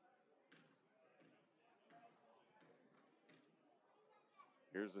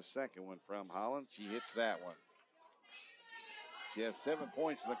 Here's the second one from Holland. She hits that one. She has 7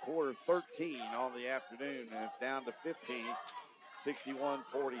 points in the quarter, 13 on the afternoon, and it's down to 15,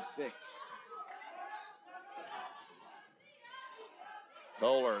 61-46.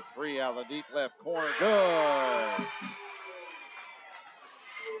 Toller, 3 out of the deep left corner. Good.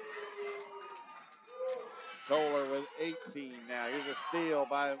 Toller with 18 now. Here's a steal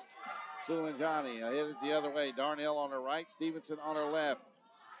by Sulanjani. Hit it the other way. Darnell on her right, Stevenson on her left.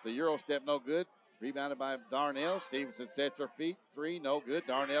 The Euro step, no good. Rebounded by Darnell. Stevenson sets her feet. 3, no good.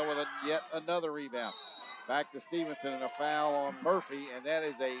 Darnell with yet another rebound. Back to Stevenson and a foul on Murphy, and that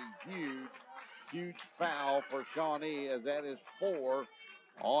is a huge foul for Shawnee, as that is 4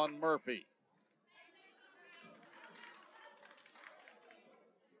 on Murphy.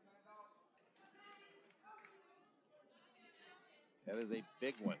 That is a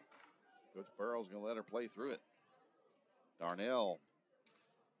big one. Coach Burrow's going to let her play through it. Darnell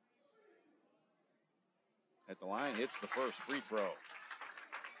at the line hits the first free throw.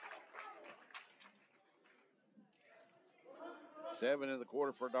 7 in the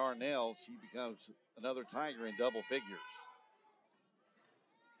quarter for Darnell. She becomes another Tiger in double figures.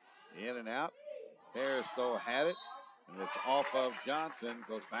 In and out. Harris, though, had it, and it's off of Johnson.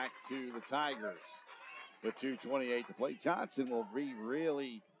 Goes back to the Tigers with 2:28 to play. Johnson will be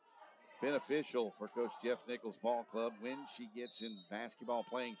really beneficial for Coach Jeff Nichols' ball club when she gets in basketball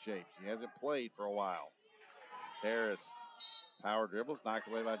playing shape. She hasn't played for a while. Harris, power dribbles, knocked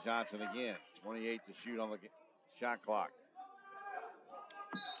away by Johnson again. 28 to shoot on the shot clock.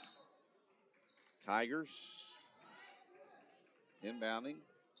 Tigers inbounding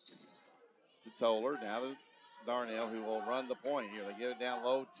to Toller, now to Darnell, who will run the point here. They get it down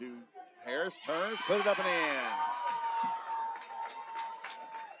low to Harris, turns, put it up and in.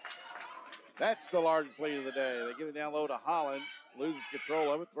 That's the largest lead of the day. They get it down low to Holland, loses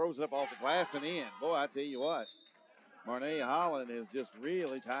control of it, throws it up off the glass and in. Boy, I tell you what, Marnay Holland is just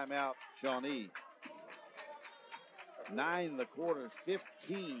really timeout Shawnee. 9 in the quarter,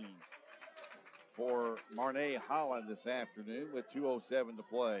 15 for Marnay Holland this afternoon with 2:07 to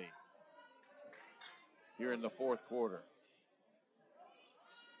play here in the fourth quarter.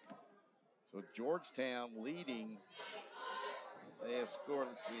 So Georgetown leading. They have scored,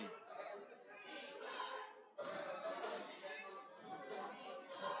 let's see.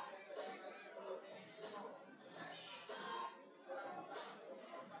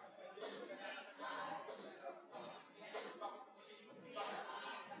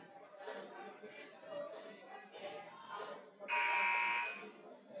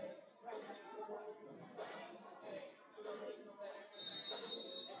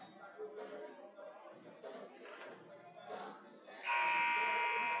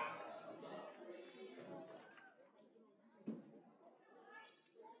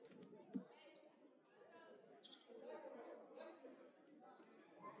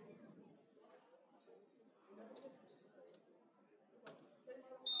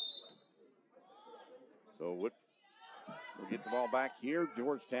 So we'll get the ball back here.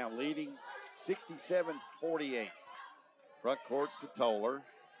 Georgetown leading 67-48. Front court to Toller.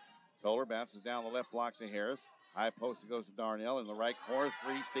 Toller bounces down the left block to Harris. High post goes to Darnell in the right corner.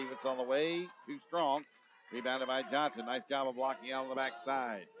 3, Stevens on the way. Too strong. Rebounded by Johnson. Nice job of blocking out on the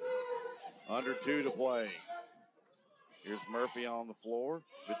backside. Under 2 to play. Here's Murphy on the floor.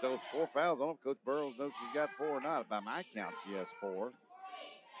 With those 4 fouls on, Coach Burrows knows she's got 4 or not. By my count, she has 4.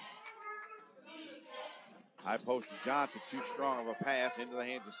 High post to Johnson, too strong of a pass into the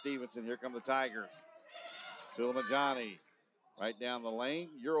hands of Stevenson. Here come the Tigers. Sulamajani right down the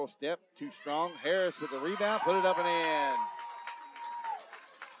lane. Euro step, too strong. Harris with the rebound, put it up and in.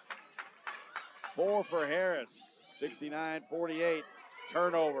 4 for Harris, 69-48.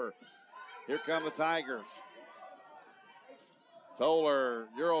 Turnover. Here come the Tigers. Toller,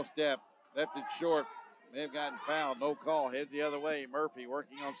 Euro step, left it short. They've gotten fouled, no call. Head the other way. Murphy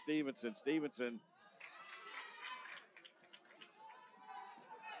working on Stevenson. Stevenson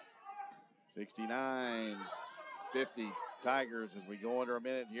 69-50 Tigers as we go under a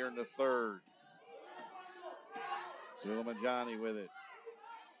minute here in the third. Sulamajani with it.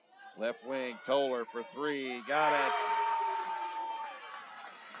 Left wing, Toller for 3. Got it.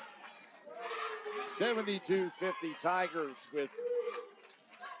 72-50 Tigers with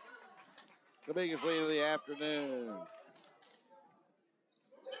the biggest lead of the afternoon.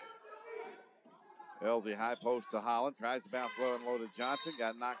 Elsie high post to Holland. Tries to bounce low and low to Johnson.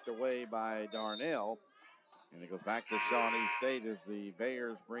 Got knocked away by Darnell. And it goes back to Shawnee State as the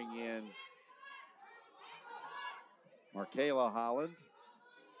Bears bring in Markayla Holland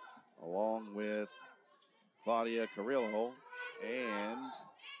along with Claudia Carrillo and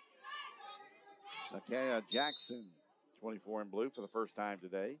Nakia Jackson, 24 in blue for the first time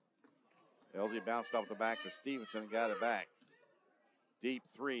today. Elsie bounced off the back of Stevenson and got it back. Deep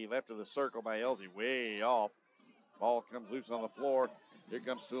three, left of the circle by Elsie, way off. Ball comes loose on the floor. Here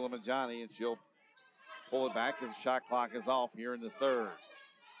comes Suleiman-Jani, and she'll pull it back as the shot clock is off here in the third.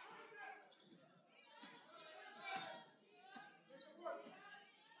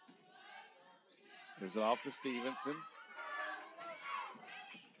 Gives it off to Stevenson.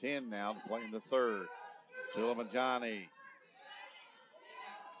 10 now to play in the third. Suleiman-Jani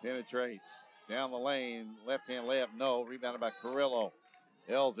penetrates down the lane. Left-hand layup, no. Rebounded by Carrillo.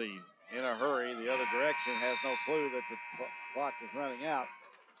 Elsie in a hurry. The other direction, has no clue that the clock is running out.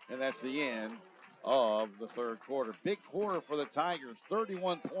 And that's the end of the third quarter. Big quarter for the Tigers.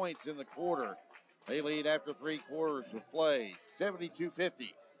 31 points in the quarter. They lead after 3 quarters of play.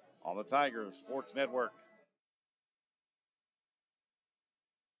 72-50 on the Tigers Sports Network.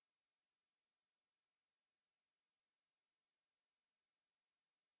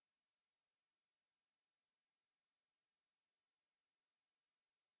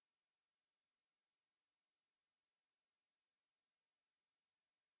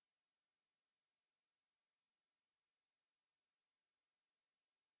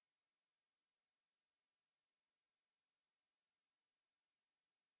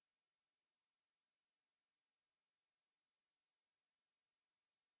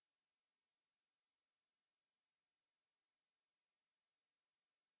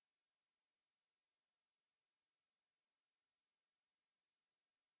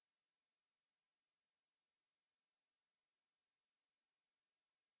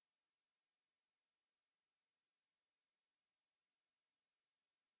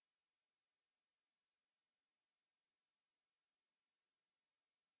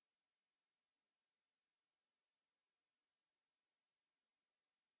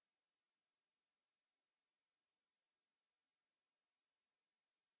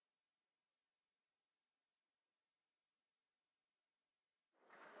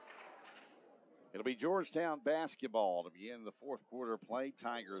 It'll be Georgetown basketball to begin the fourth quarter play.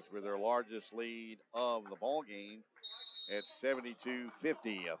 Tigers with their largest lead of the ball game at 72-50,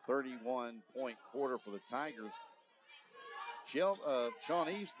 a 31-point quarter for the Tigers.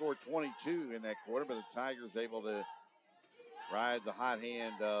 Shawnee scored 22 in that quarter, but the Tigers able to ride the hot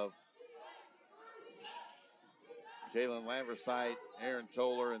hand of Jalen Lamversite, Aaron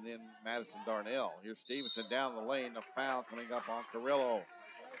Toller, and then Madison Darnell. Here's Stevenson down the lane. A foul coming up on Carrillo.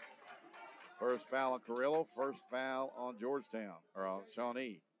 First foul on Carrillo, first foul on Georgetown, or on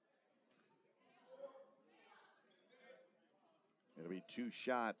Shawnee. It'll be 2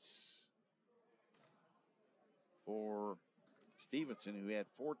 shots for Stevenson, who had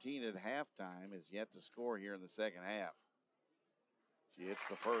 14 at halftime, is yet to score here in the second half. She hits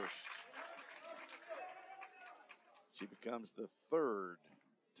the first. She becomes the third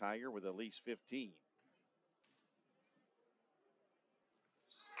Tiger with at least 15.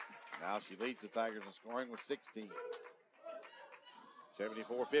 Now she leads the Tigers in scoring with 16.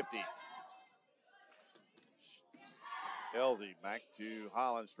 74-50. Elsie back to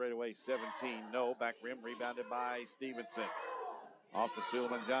Holland straight away, 17. No, back rim rebounded by Stevenson. Off to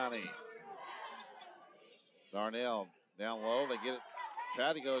Suleiman-Jani. Darnell down low. They get it.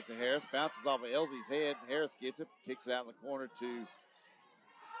 Try to go to Harris. Bounces off of Elsie's head. Harris gets it. Kicks it out in the corner to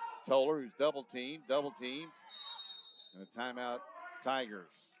Toller, who's double teamed. And a timeout,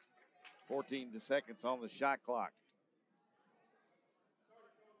 Tigers. 14 seconds on the shot clock.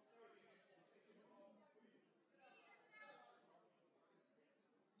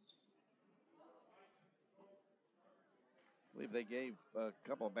 I believe they gave a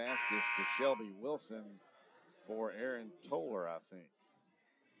couple of baskets to Shelby Wilson for Aaron Toller, I think.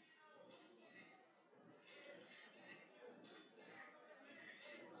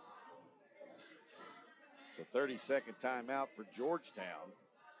 It's a 30-second timeout for Georgetown.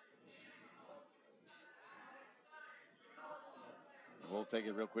 We'll take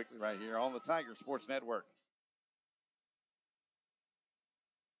it real quickly right here on the Tiger Sports Network.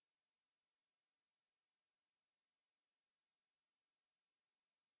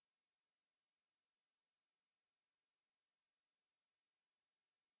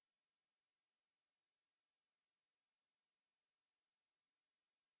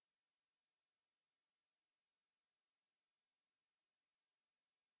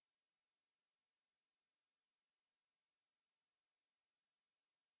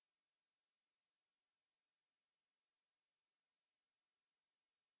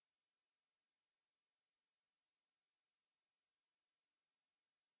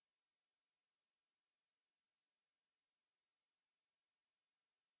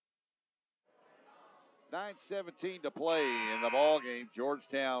 9:17 to play in the ball game.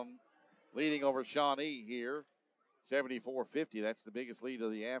 Georgetown leading over Shawnee here, 74-50. That's the biggest lead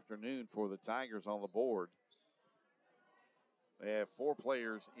of the afternoon for the Tigers on the board. They have 4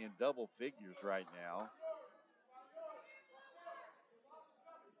 players in double figures right now.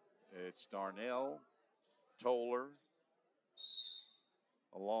 It's Darnell, Toller,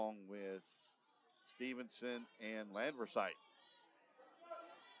 along with Stevenson and Landversite.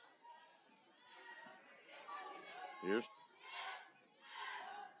 Here's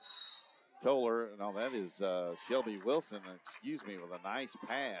Toller. No, that is Shelby Wilson, excuse me, with a nice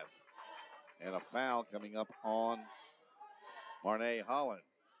pass. And a foul coming up on Marnay Holland.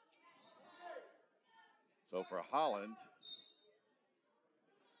 So for Holland,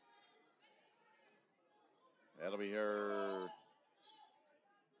 that'll be her,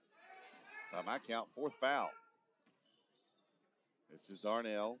 by my count, 4th foul. This is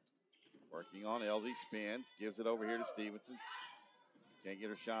Darnell working on Elsie, spins, gives it over here to Stevenson. Can't get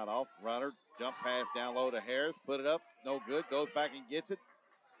her shot off. Runner, jump pass down low to Harris, put it up, no good, goes back and gets it.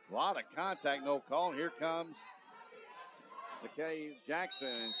 A lot of contact, no call. And here comes McKay Jackson,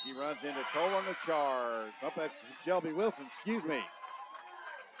 and she runs into Toller on the charge. Oh, that's Shelby Wilson, excuse me.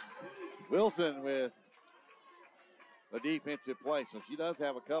 Wilson with the defensive play. So she does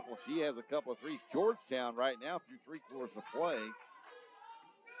have a couple. She has a couple of threes. Georgetown right now through 3 quarters of play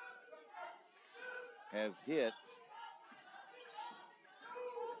has hit,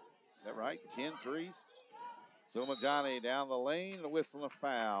 is that right? 10 threes. Sumajani down the lane, and a whistle and a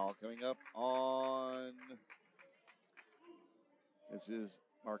foul coming up on, this is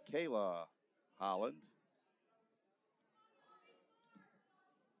Markayla Holland.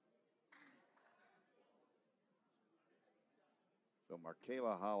 So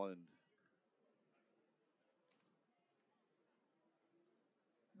Markayla Holland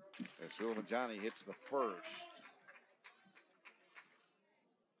as Sumajani hits the first.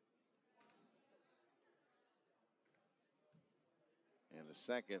 And the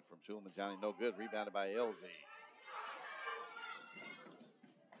second from Sumajani, no good, rebounded by Elsie.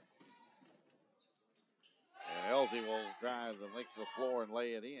 And Elsie will drive the length of the floor and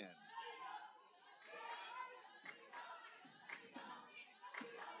lay it in.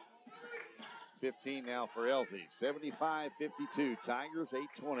 .15 now for Elsie. 75-52. Tigers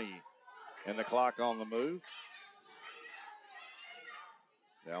 8:20. And the clock on the move.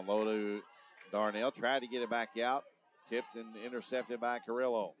 Down low to Darnell. Tried to get it back out. Tipped and intercepted by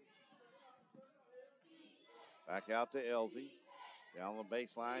Carrillo. Back out to Elsie. Down the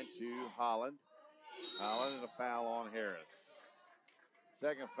baseline to Holland. Holland and a foul on Harris.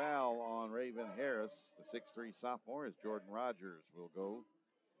 Second foul on Raven Harris, the 6'3 sophomore, as Jordan Rogers will go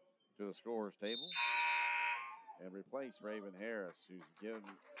to the scorer's table and replace Raven Harris, who's given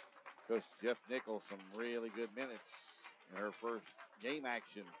Coach Jeff Nichols some really good minutes in her first game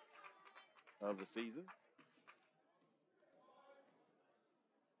action of the season.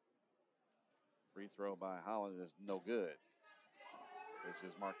 Free throw by Holland is no good. This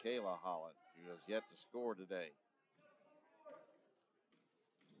is Markayla Holland, who has yet to score today.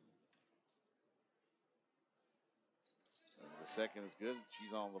 And the second is good.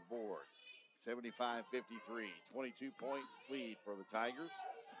 She's on the board. 75-53, 22-point lead for the Tigers.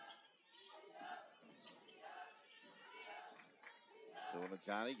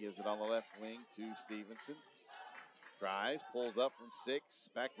 Sumajani gives it on the left wing to Stevenson. Drives, pulls up from 6,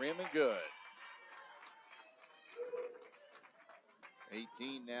 back rim and good.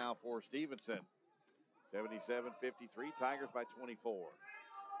 18 now for Stevenson. 77-53, Tigers by 24.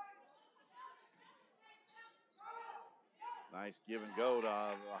 Nice give and go to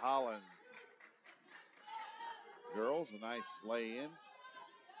the Holland girls. A nice lay in.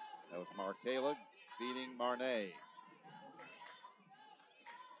 That was Markayla feeding Marnay.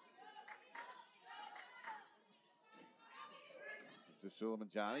 This is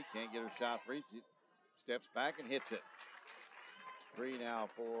Sumajani. Can't get her shot free. She steps back and hits it. 3 now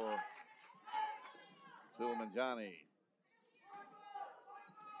for Sumajani.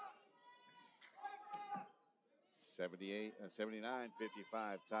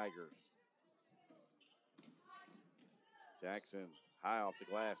 79-55 Tigers. Jackson high off the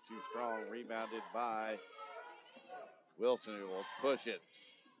glass, too strong. Rebounded by Wilson, who will push it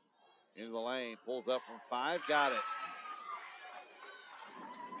into the lane. Pulls up from 5, got it.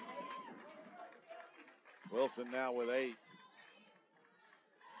 Wilson now with 8.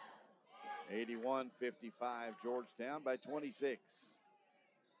 81-55 Georgetown by 26.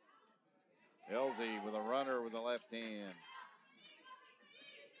 Elsie with a runner with the left hand.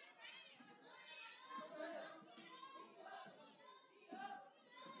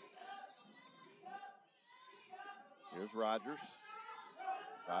 Here's Rogers.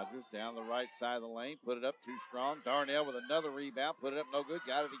 Rogers down the right side of the lane. Put it up too strong. Darnell with another rebound. Put it up no good.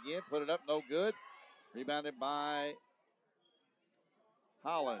 Got it again. Put it up no good. Rebounded by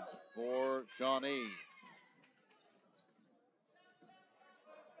Holland for Shawnee.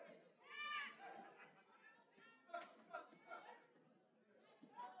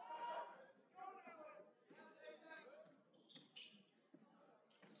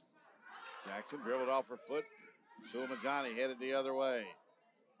 Jackson dribbled off her foot. Sulamajani headed the other way.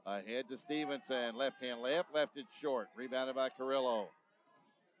 Ahead to Stevenson. Left hand layup. Left it short. Rebounded by Carrillo.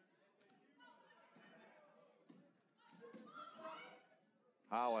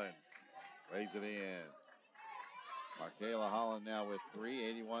 Holland lays it in. Markayla Holland now with 3,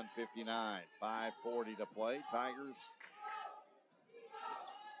 81-59. 5:40 to play. Tigers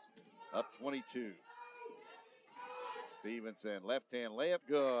up 22. Stevenson, left hand layup,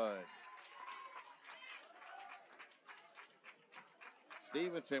 good.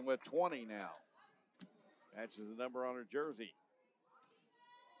 Stevenson with 20 now. Matches the number on her jersey.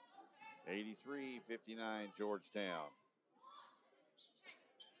 83-59 Georgetown.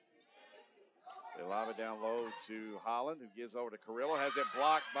 They lob it down low to Holland, who gives over to Carrillo. Has it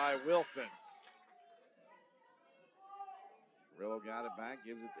blocked by Wilson. Carrillo got it back,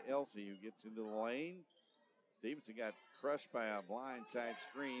 gives it to Elsie, who gets into the lane. Stevenson got crushed by a blindside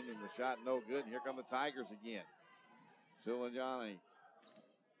screen, and the shot no good. And here come the Tigers again. Sulamajani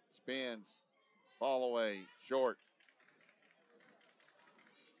spins, fall away, short.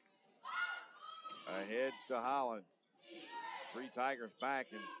 Ahead to Holland. 3 Tigers back,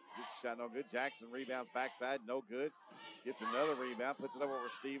 and gets the shot no good. Jackson rebounds backside, no good. Gets another rebound, puts it up over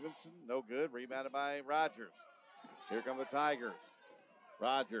Stevenson, no good. Rebounded by Rogers. Here come the Tigers.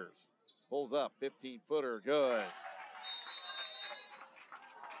 Rogers pulls up, 15-footer, good.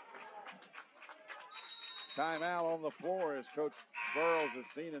 Timeout on the floor as Coach Burrows has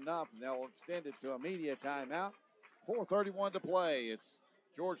seen enough, and they'll extend it to a media timeout. 4:31 to play. It's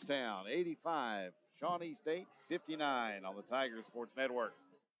Georgetown 85, Shawnee State 59 on the Tiger Sports Network.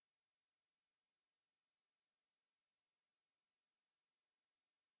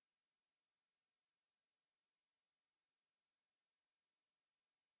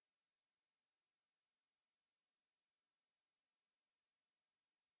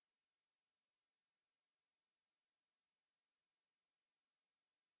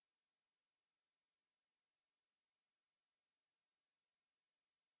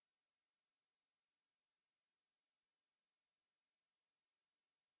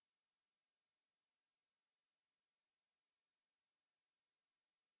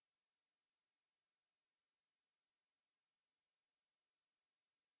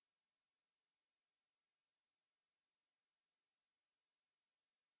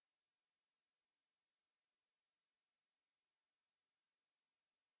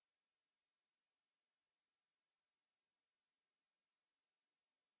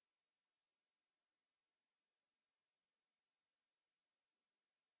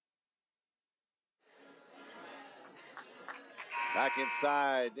 Back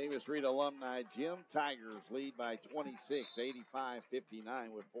inside, Davis Reed Alumni Gym. Tigers lead by 26,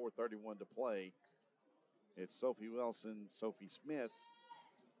 85-59 with 4:31 to play. It's Sophie Wilson, Sophie Smith,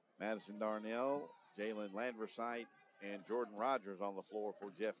 Madison Darnell, Jalen Landversite, and Jordan Rogers on the floor for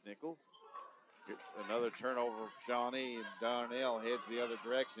Jeff Nickel. Another turnover for Shawnee, and Darnell heads the other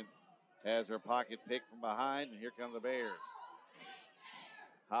direction. Has her pocket picked from behind, and here come the Bears.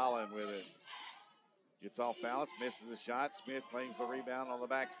 Holland with it. Gets off balance, misses the shot. Smith claims the rebound on the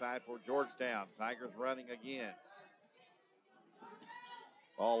backside for Georgetown. Tigers running again.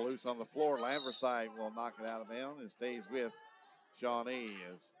 Ball loose on the floor. Landversite will knock it out of bounds and stays with Shawnee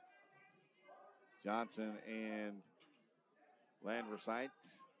as Johnson and Landversite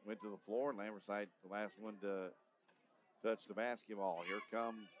went to the floor. Landversite, the last one to touch the basketball. Here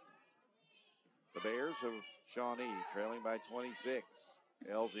come the Bears of Shawnee, trailing by 26.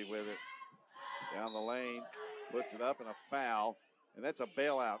 Elsie with it. Down the lane, puts it up, and a foul, and that's a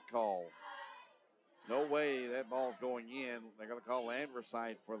bailout call. No way that ball's going in. They're going to call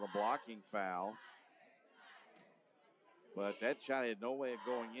Landversite for the blocking foul. But that shot had no way of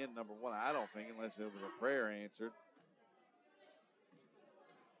going in, number one, I don't think, unless it was a prayer answered.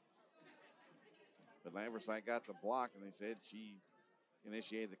 But Landversite got the block, and they said she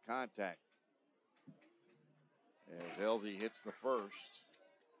initiated the contact. As Elsie hits the first.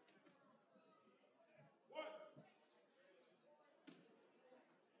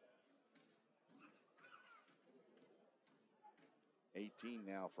 18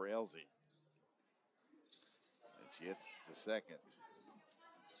 now for Elsie. And she hits the second.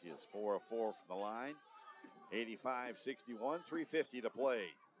 She is 4 of 4 from the line. 85-61, 3:50 to play.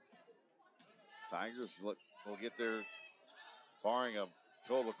 Tigers will get their, barring a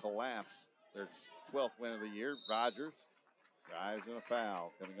total collapse, their 12th win of the year. Rogers drives in a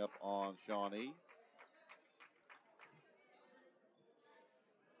foul coming up on Shawnee.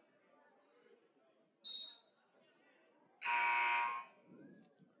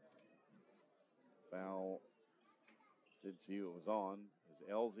 Foul, didn't see who it was on. Is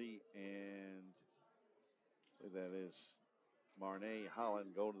Elsie and that is Marnay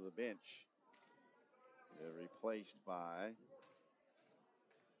Holland go to the bench. They're replaced by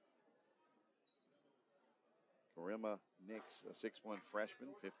Karima Nix, a 6'1" freshman,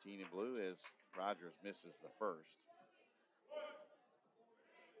 15 in blue, as Rogers misses the first.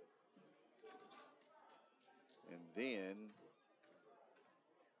 And then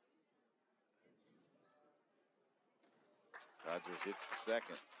Rogers hits the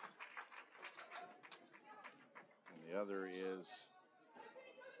second. And the other is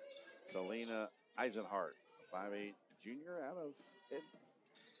Selena Eisenhart, a 5'8" junior out of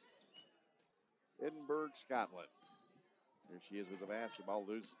Edinburgh, Scotland. Here she is with the basketball,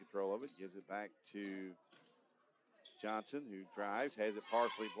 loses control of it, gives it back to Johnson, who drives, has it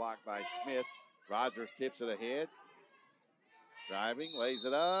partially blocked by Smith. Rogers tips it ahead. Driving, lays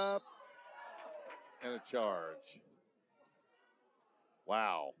it up, and a charge.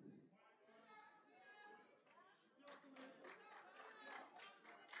 Wow.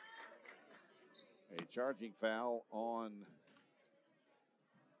 A charging foul on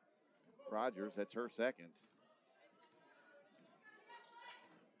Rogers. That's her second.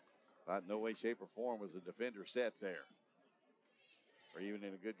 Thought no way, shape, or form was the defender set there, or even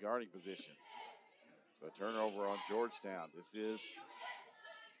in a good guarding position. So a turnover on Georgetown. This is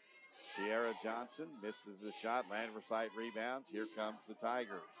Tiara Johnson, misses the shot. Landversite rebounds. Here comes the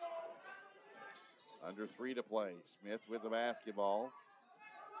Tigers. Under 3 to play. Smith with the basketball.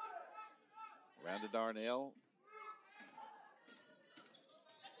 Around to Darnell.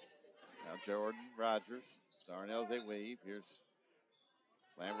 Now Jordan Rogers. Darnell's they weave. Here's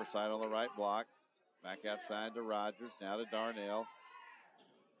Landversite on the right block. Back outside to Rogers. Now to Darnell.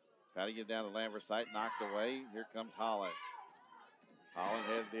 Try to get down to Landversite. Knocked away. Here comes Holland. Holland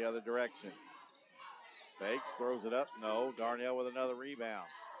headed the other direction. Fakes, throws it up. No. Darnell with another rebound.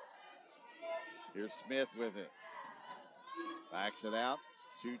 Here's Smith with it. Backs it out.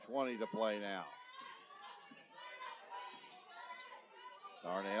 2:20 to play now.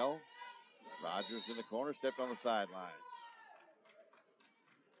 Darnell. Rogers in the corner, stepped on the sidelines.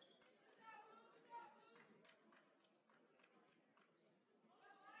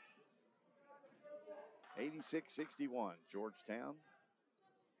 (86-61), Georgetown.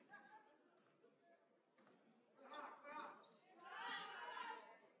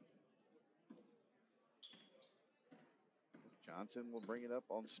 Johnson will bring it up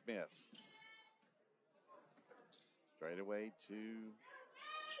on Smith. Straight away to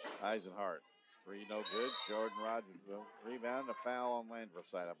Eisenhart. 3 no good. Jordan Rogers will rebound. A foul on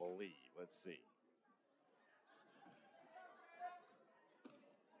Landversite, I believe. Let's see.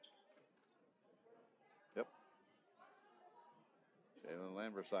 Yep. Jalen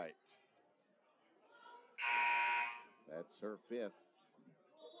Landversite. That's her 5th.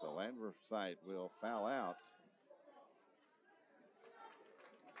 So Landversite will foul out.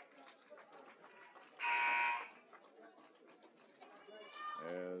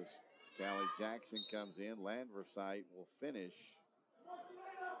 As Callie Jackson comes in, Landversite will finish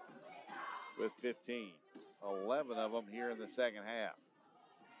with 15. 11 of them here in the second half.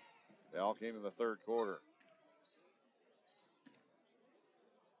 They all came in the third quarter.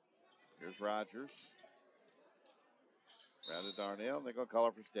 Here's Rogers. Round to Darnell, and they're going to call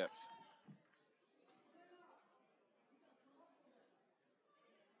her for steps.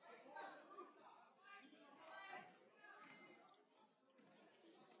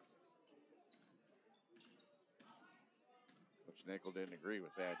 Coach Nickel didn't agree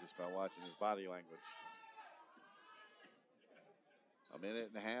with that just by watching his body language. A minute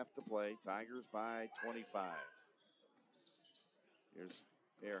and a half to play. Tigers by 25. Here's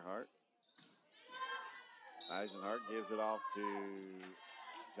Earhart. Eisenhart gives it off to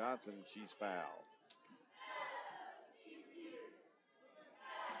Johnson. She's fouled.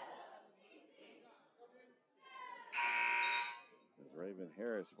 As Raven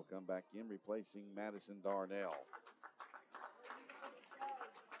Harris will come back in, replacing Madison Darnell.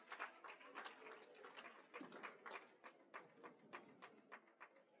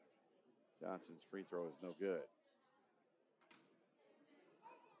 Johnson's free throw is no good.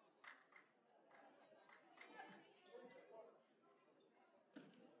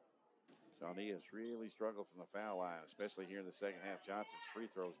 Shawnee has really struggled from the foul line, especially here in the second half. Johnson's free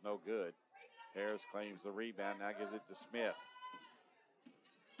throw is no good. Harris claims the rebound, now gives it to Smith.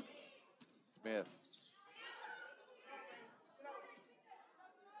 Smith.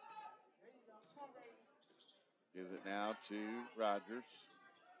 Gives it now to Rogers.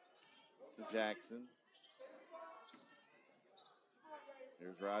 To Jackson.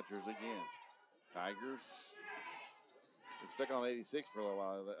 Here's Rogers again. Tigers. Been stuck on 86 for a little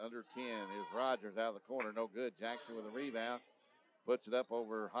while. Under 10. Here's Rogers out of the corner. No good. Jackson with a rebound. Puts it up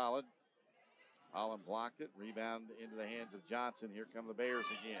over Holland. Holland blocked it. Rebound into the hands of Johnson. Here come the Bears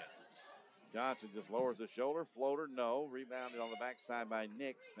again. Johnson just lowers the shoulder. Floater, no. Rebounded on the backside by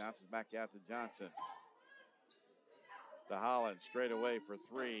Nix. Bounces back out to Johnson. To Holland, straight away for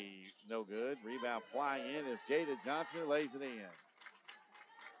three. No good. Rebound flying in is Jada Johnson, who lays it in.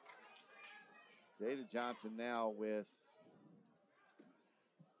 Jada Johnson now with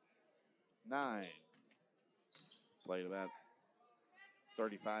 9. Played about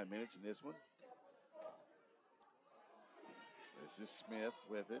 35 minutes in this one. This is Smith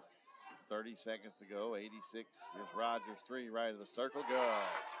with it. 30 seconds to go. 86. Here's Rogers. 3 right of the circle. Good.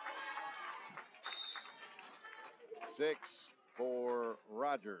 6 for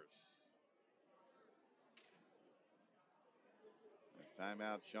Rogers. It's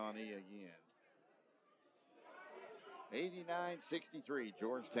timeout Shawnee again. 89-63.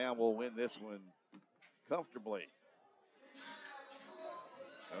 Georgetown will win this one comfortably.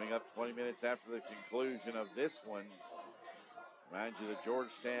 Coming up 20 minutes after the conclusion of this one. Remind you, the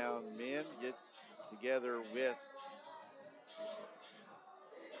Georgetown men get together with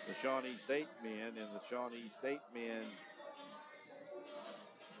the Shawnee State men, and the Shawnee State men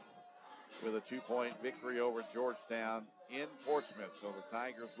with a 2-point victory over Georgetown in Portsmouth. So the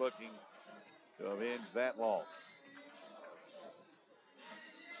Tigers looking to avenge that loss.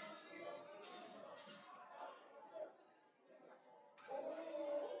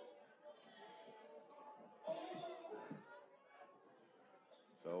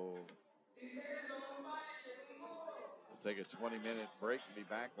 So we'll take a 20-minute break and be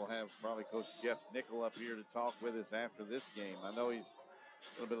back. We'll have probably Coach Jeff Nickel up here to talk with us after this game. I know he's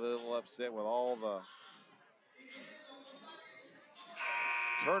a little upset with all the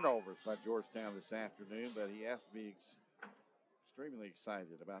turnovers by Georgetown this afternoon, but he has to be extremely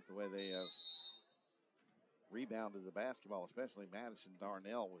excited about the way they have rebounded the basketball, especially Madison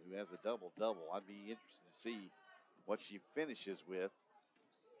Darnell, who has a double-double. I'd be interested to see what she finishes with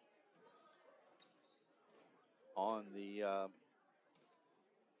on the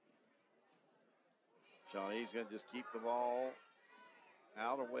Shawnee's going to just keep the ball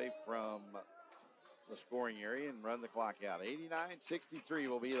out away from the scoring area and run the clock out. 89-63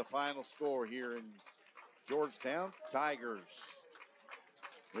 will be the final score here in Georgetown. Tigers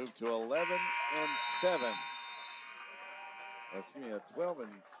move to 11-7. Excuse me,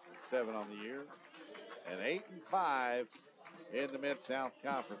 12-7 on the year, and 8-5 in the Mid-South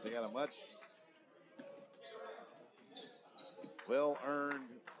Conference. They got a much well-earned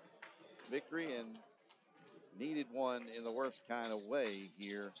victory and needed one in the worst kind of way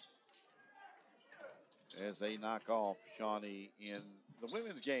here as they knock off Shawnee in the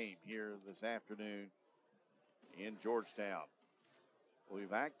women's game here this afternoon in Georgetown. We'll be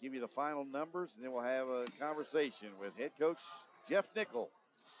back, give you the final numbers, and then we'll have a conversation with head coach Jeff Nickel.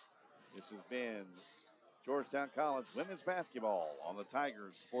 This has been Georgetown College women's basketball on the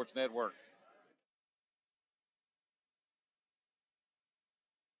Tigers Sports Network.